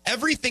believed that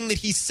everything that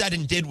he said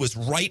and did was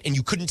right and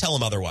you couldn't tell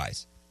him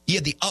otherwise. He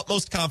had the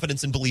utmost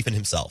confidence and belief in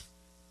himself.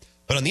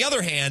 But on the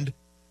other hand,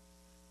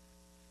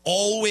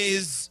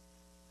 always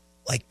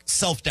like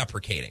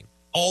self-deprecating.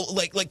 All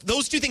like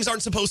those two things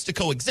aren't supposed to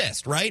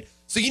coexist, right?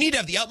 So you need to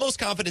have the utmost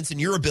confidence in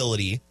your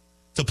ability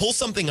to pull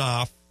something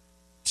off,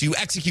 to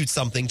execute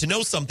something, to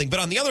know something. But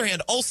on the other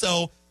hand,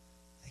 also,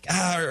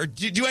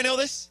 do I know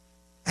this?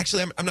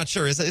 Actually, I'm not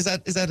sure. Is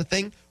that a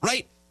thing?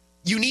 Right?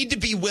 You need to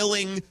be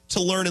willing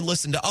to learn and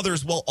listen to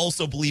others while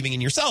also believing in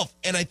yourself.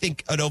 And I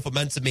think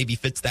Adolfo-Mensa maybe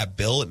fits that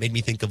bill. It made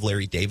me think of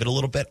Larry David a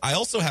little bit. I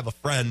also have a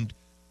friend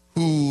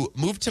who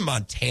moved to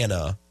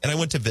Montana, and I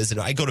went to visit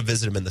him. I go to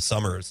visit him in the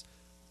summers.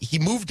 He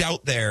moved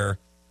out there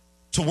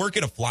to work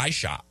at a fly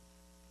shop.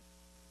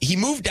 He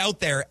moved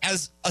out there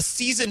as a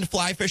seasoned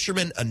fly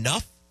fisherman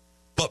enough,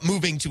 but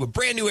moving to a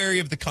brand new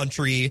area of the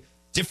country,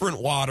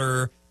 different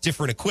water,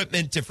 different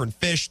equipment, different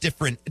fish,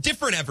 different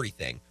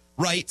everything,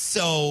 right?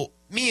 So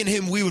me and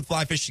him, we would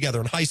fly fish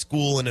together in high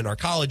school and in our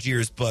college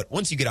years, but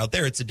once you get out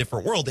there, it's a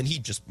different world. And he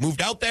just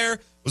moved out there,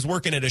 was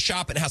working at a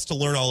shop, and has to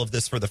learn all of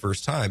this for the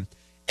first time.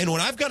 And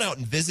when I've gone out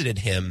and visited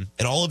him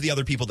and all of the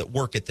other people that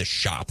work at this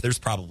shop, there's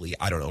probably,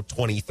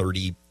 20,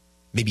 30,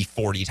 maybe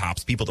 40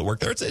 tops people that work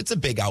there. It's a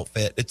big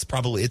outfit.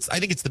 I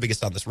think it's the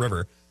biggest on this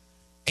river.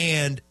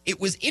 And it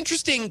was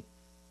interesting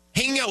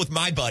hanging out with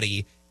my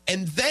buddy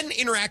and then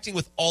interacting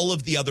with all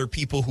of the other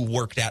people who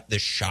worked at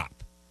this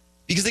shop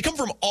because they come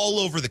from all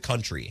over the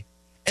country.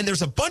 And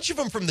there's a bunch of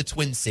them from the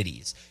Twin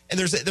Cities. And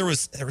there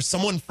was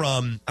someone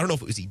from, I don't know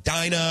if it was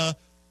Edina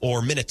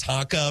or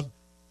Minnetonka.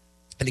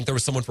 I think there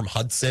was someone from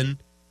Hudson.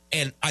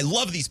 And I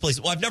love these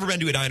places. Well, I've never been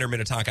to Edina or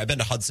Minnetonka. I've been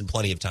to Hudson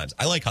plenty of times.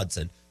 I like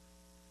Hudson.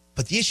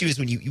 But the issue is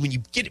when you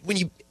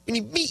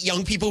meet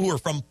young people who are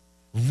from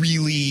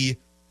really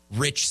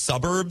rich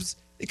suburbs,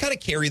 they kind of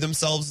carry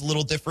themselves a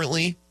little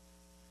differently.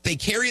 They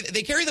carry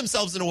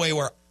themselves in a way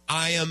where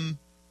I am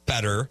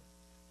better.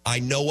 I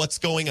know what's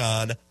going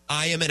on.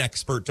 I am an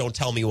expert. Don't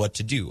tell me what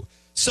to do.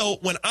 So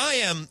when I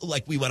am,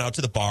 like, we went out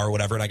to the bar or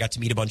whatever, and I got to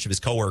meet a bunch of his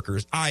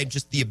coworkers, I'm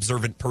just the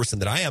observant person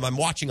that I am. I'm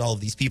watching all of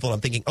these people, and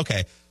I'm thinking,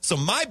 okay, so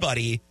my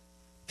buddy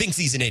thinks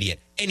he's an idiot.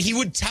 And he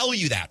would tell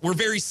you that. We're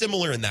very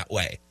similar in that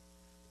way,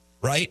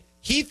 right?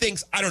 He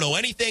thinks, I don't know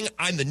anything.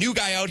 I'm the new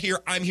guy out here.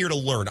 I'm here to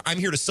learn. I'm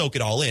here to soak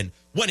it all in.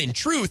 When in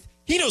truth,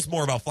 he knows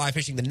more about fly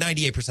fishing than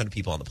 98% of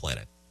people on the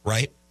planet,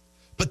 right?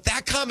 But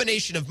that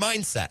combination of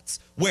mindsets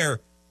where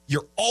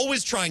You're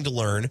always trying to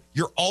learn.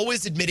 You're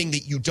always admitting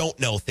that you don't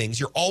know things.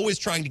 You're always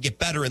trying to get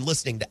better and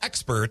listening to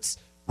experts,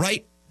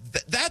 right?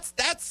 That's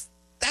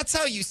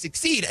how you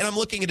succeed. And I'm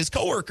looking at his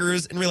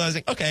coworkers and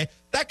realizing, okay,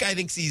 that guy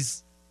thinks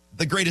he's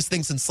the greatest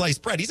thing since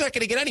sliced bread. He's not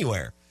going to get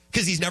anywhere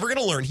because he's never going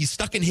to learn. He's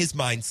stuck in his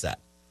mindset.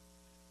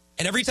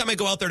 And every time I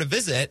go out there to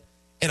visit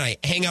and I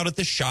hang out at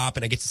the shop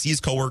and I get to see his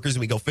coworkers and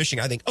we go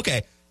fishing, I think,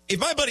 okay, if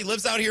my buddy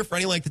lives out here for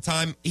any length of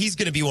time, he's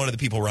going to be one of the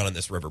people running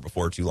this river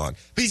before too long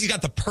because he's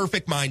got the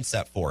perfect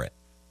mindset for it.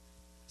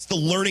 It's the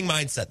learning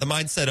mindset, the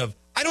mindset of,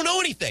 I don't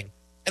know anything,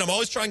 and I'm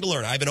always trying to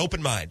learn. I have an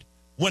open mind.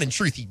 When in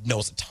truth, he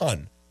knows a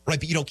ton, right?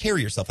 But you don't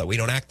carry yourself that way.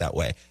 You don't act that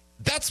way.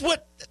 That's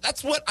what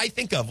I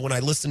think of when I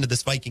listen to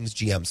this Vikings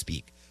GM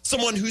speak.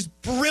 Someone who's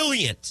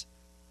brilliant,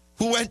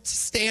 who went to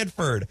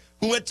Stanford,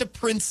 who went to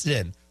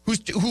Princeton,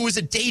 who was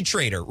a day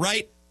trader,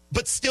 right?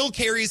 But still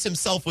carries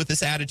himself with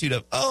this attitude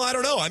of, oh, I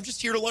don't know, I'm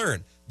just here to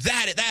learn.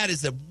 That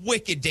is a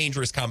wicked,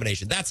 dangerous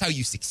combination. That's how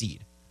you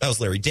succeed. That was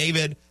Larry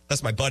David.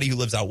 That's my buddy who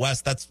lives out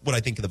west. That's what I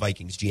think of the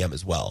Vikings GM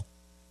as well.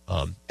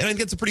 And I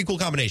think it's a pretty cool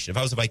combination. If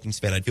I was a Vikings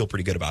fan, I'd feel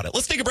pretty good about it.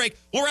 Let's take a break.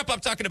 We'll wrap up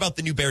talking about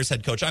the new Bears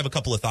head coach. I have a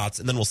couple of thoughts,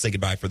 and then we'll say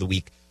goodbye for the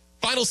week.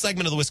 Final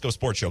segment of the Wisco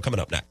Sports Show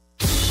coming up next.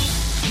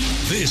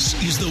 This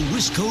is the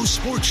Wisco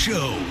Sports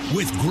Show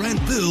with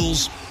Grant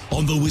Bills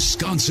on the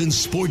Wisconsin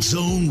Sports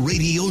Zone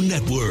Radio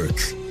Network.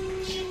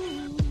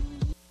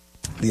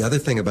 The other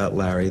thing about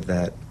Larry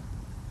that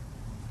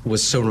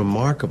was so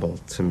remarkable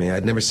to me,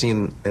 I'd never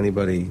seen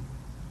anybody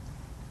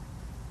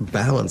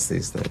balance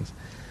these things,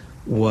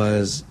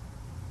 was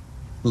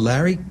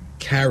Larry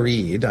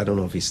carried, I don't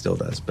know if he still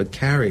does, but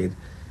carried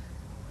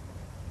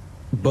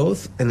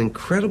both an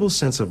incredible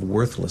sense of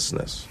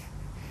worthlessness,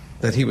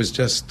 that he was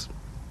just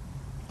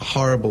a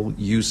horrible,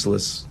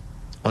 useless,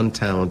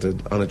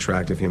 untalented,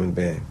 unattractive human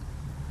being,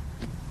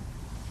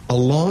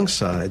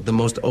 alongside the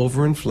most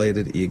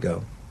overinflated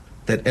ego,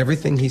 that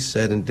everything he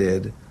said and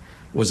did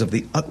was of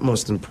the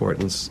utmost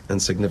importance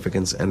and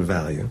significance and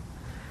value,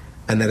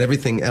 and that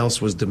everything else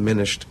was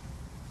diminished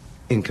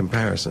in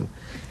comparison.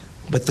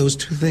 But those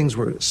two things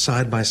were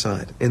side by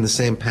side in the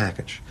same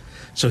package.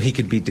 So he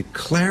could be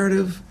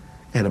declarative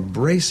and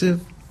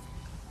abrasive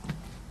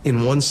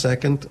in 1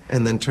 second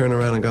and then turn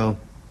around and go,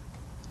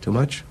 too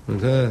much?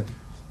 I'm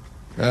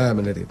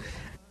an idiot.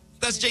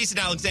 That's Jason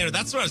Alexander.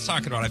 That's what I was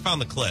talking about. I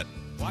found the clip.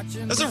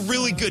 That's a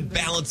really good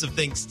balance of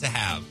things to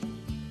have,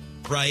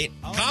 right?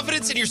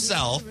 Confidence in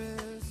yourself.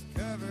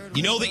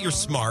 You know that you're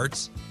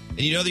smart and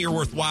you know that you're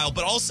worthwhile,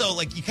 but also,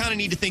 like, you kind of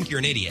need to think you're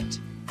an idiot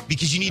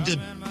because you need to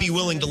be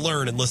willing to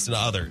learn and listen to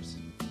others.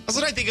 That's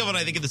what I think of when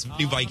I think of this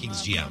new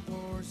Vikings GM.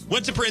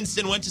 Went to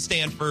Princeton, went to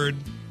Stanford,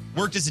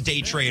 worked as a day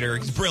trader.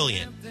 He's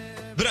brilliant.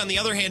 But on the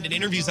other hand, in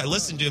interviews I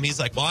listened to him, he's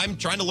like, well, I'm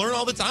trying to learn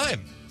all the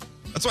time.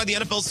 That's why the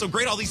NFL is so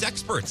great, all these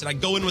experts. And I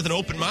go in with an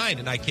open mind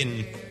and I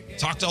can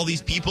talk to all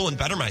these people and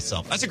better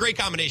myself. That's a great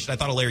combination. I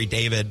thought of Larry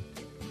David,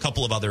 a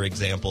couple of other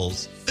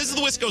examples. This is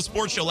the Wisco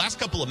Sports Show. Last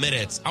couple of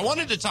minutes, I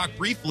wanted to talk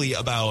briefly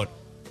about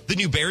the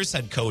new Bears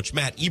head coach,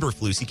 Matt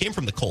Eberflus. He came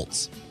from the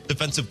Colts,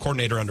 defensive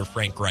coordinator under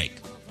Frank Reich.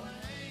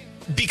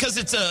 Because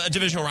it's a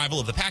divisional rival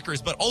of the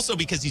Packers, but also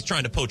because he's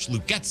trying to poach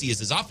Luke Getsy as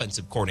his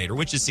offensive coordinator,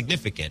 which is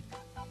significant.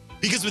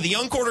 Because with a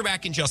young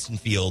quarterback in Justin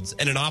Fields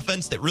and an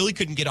offense that really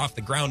couldn't get off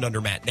the ground under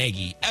Matt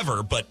Nagy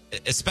ever, but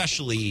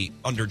especially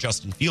under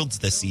Justin Fields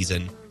this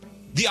season,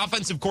 the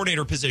offensive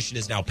coordinator position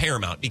is now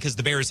paramount because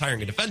the Bears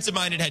hiring a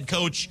defensive-minded head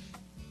coach.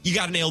 You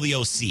got to nail the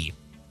OC.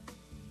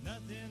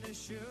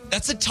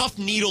 That's a tough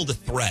needle to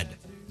thread.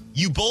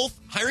 You both,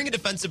 hiring a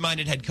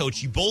defensive-minded head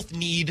coach, you both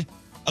need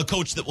a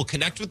coach that will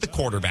connect with the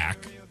quarterback.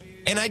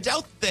 And I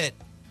doubt that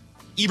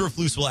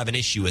Eberflus will have an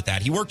issue with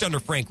that. He worked under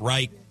Frank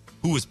Reich,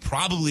 who was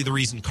probably the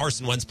reason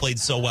Carson Wentz played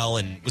so well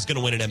and was going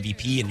to win an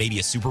MVP and maybe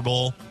a Super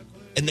Bowl.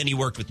 And then he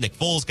worked with Nick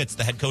Foles, gets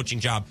the head coaching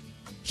job.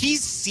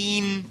 He's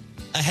seen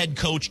a head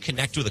coach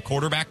connect with a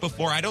quarterback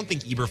before. I don't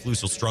think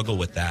Eberflus will struggle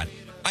with that.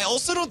 I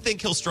also don't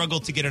think he'll struggle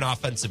to get an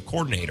offensive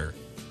coordinator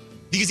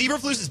because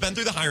Eberflus has been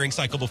through the hiring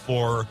cycle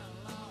before.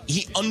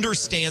 He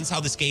understands how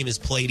this game is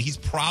played. He's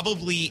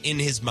probably, in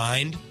his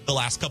mind, the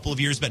last couple of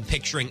years been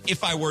picturing,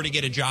 if I were to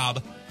get a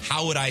job,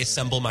 how would I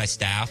assemble my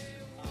staff?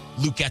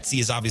 Luke Getsy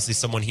is obviously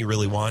someone he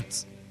really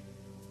wants.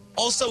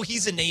 Also,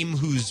 he's a name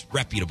who's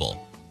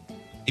reputable.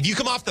 If you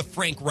come off the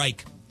Frank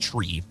Reich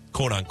tree,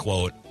 quote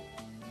unquote,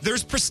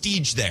 there's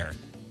prestige there,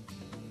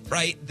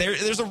 right?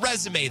 There's a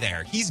resume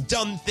there. He's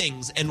done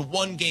things and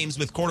won games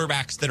with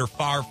quarterbacks that are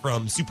far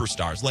from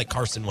superstars, like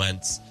Carson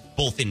Wentz,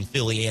 both in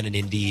Philly and in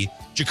Indy,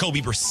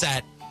 Jacoby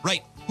Brissett,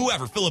 right?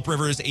 Whoever, Phillip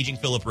Rivers, aging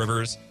Phillip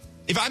Rivers.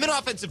 If I'm an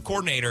offensive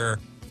coordinator,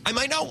 I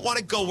might not want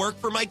to go work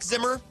for Mike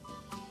Zimmer.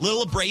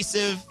 Little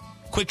abrasive,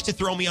 quick to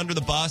throw me under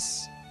the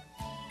bus.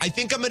 I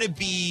think I'm going to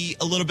be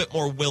a little bit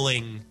more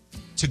willing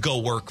to go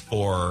work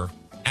for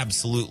a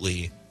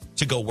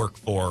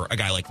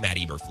guy like Matt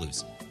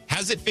Eberflus.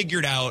 Has it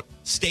figured out,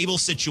 stable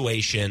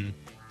situation.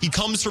 He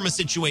comes from a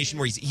situation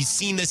where he's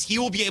seen this. He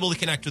will be able to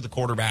connect with the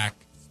quarterback,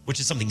 which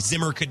is something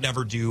Zimmer could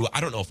never do. I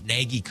don't know if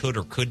Nagy could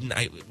or couldn't.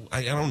 I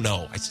don't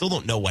know. I still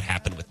don't know what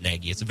happened with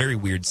Nagy. It's a very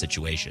weird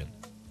situation.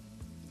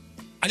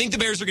 I think the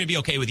Bears are going to be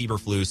okay with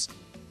Eberflus.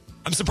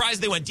 I'm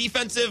surprised they went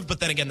defensive, but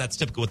then again, that's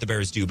typical what the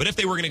Bears do. But if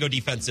they were going to go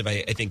defensive,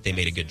 I think they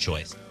made a good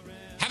choice.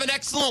 Have an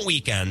excellent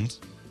weekend.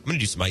 I'm going to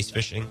do some ice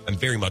fishing. I'm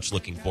very much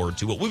looking forward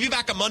to it. We'll be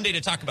back on Monday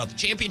to talk about the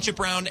championship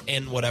round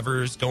and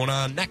whatever's going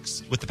on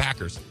next with the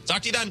Packers.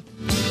 Talk to you then.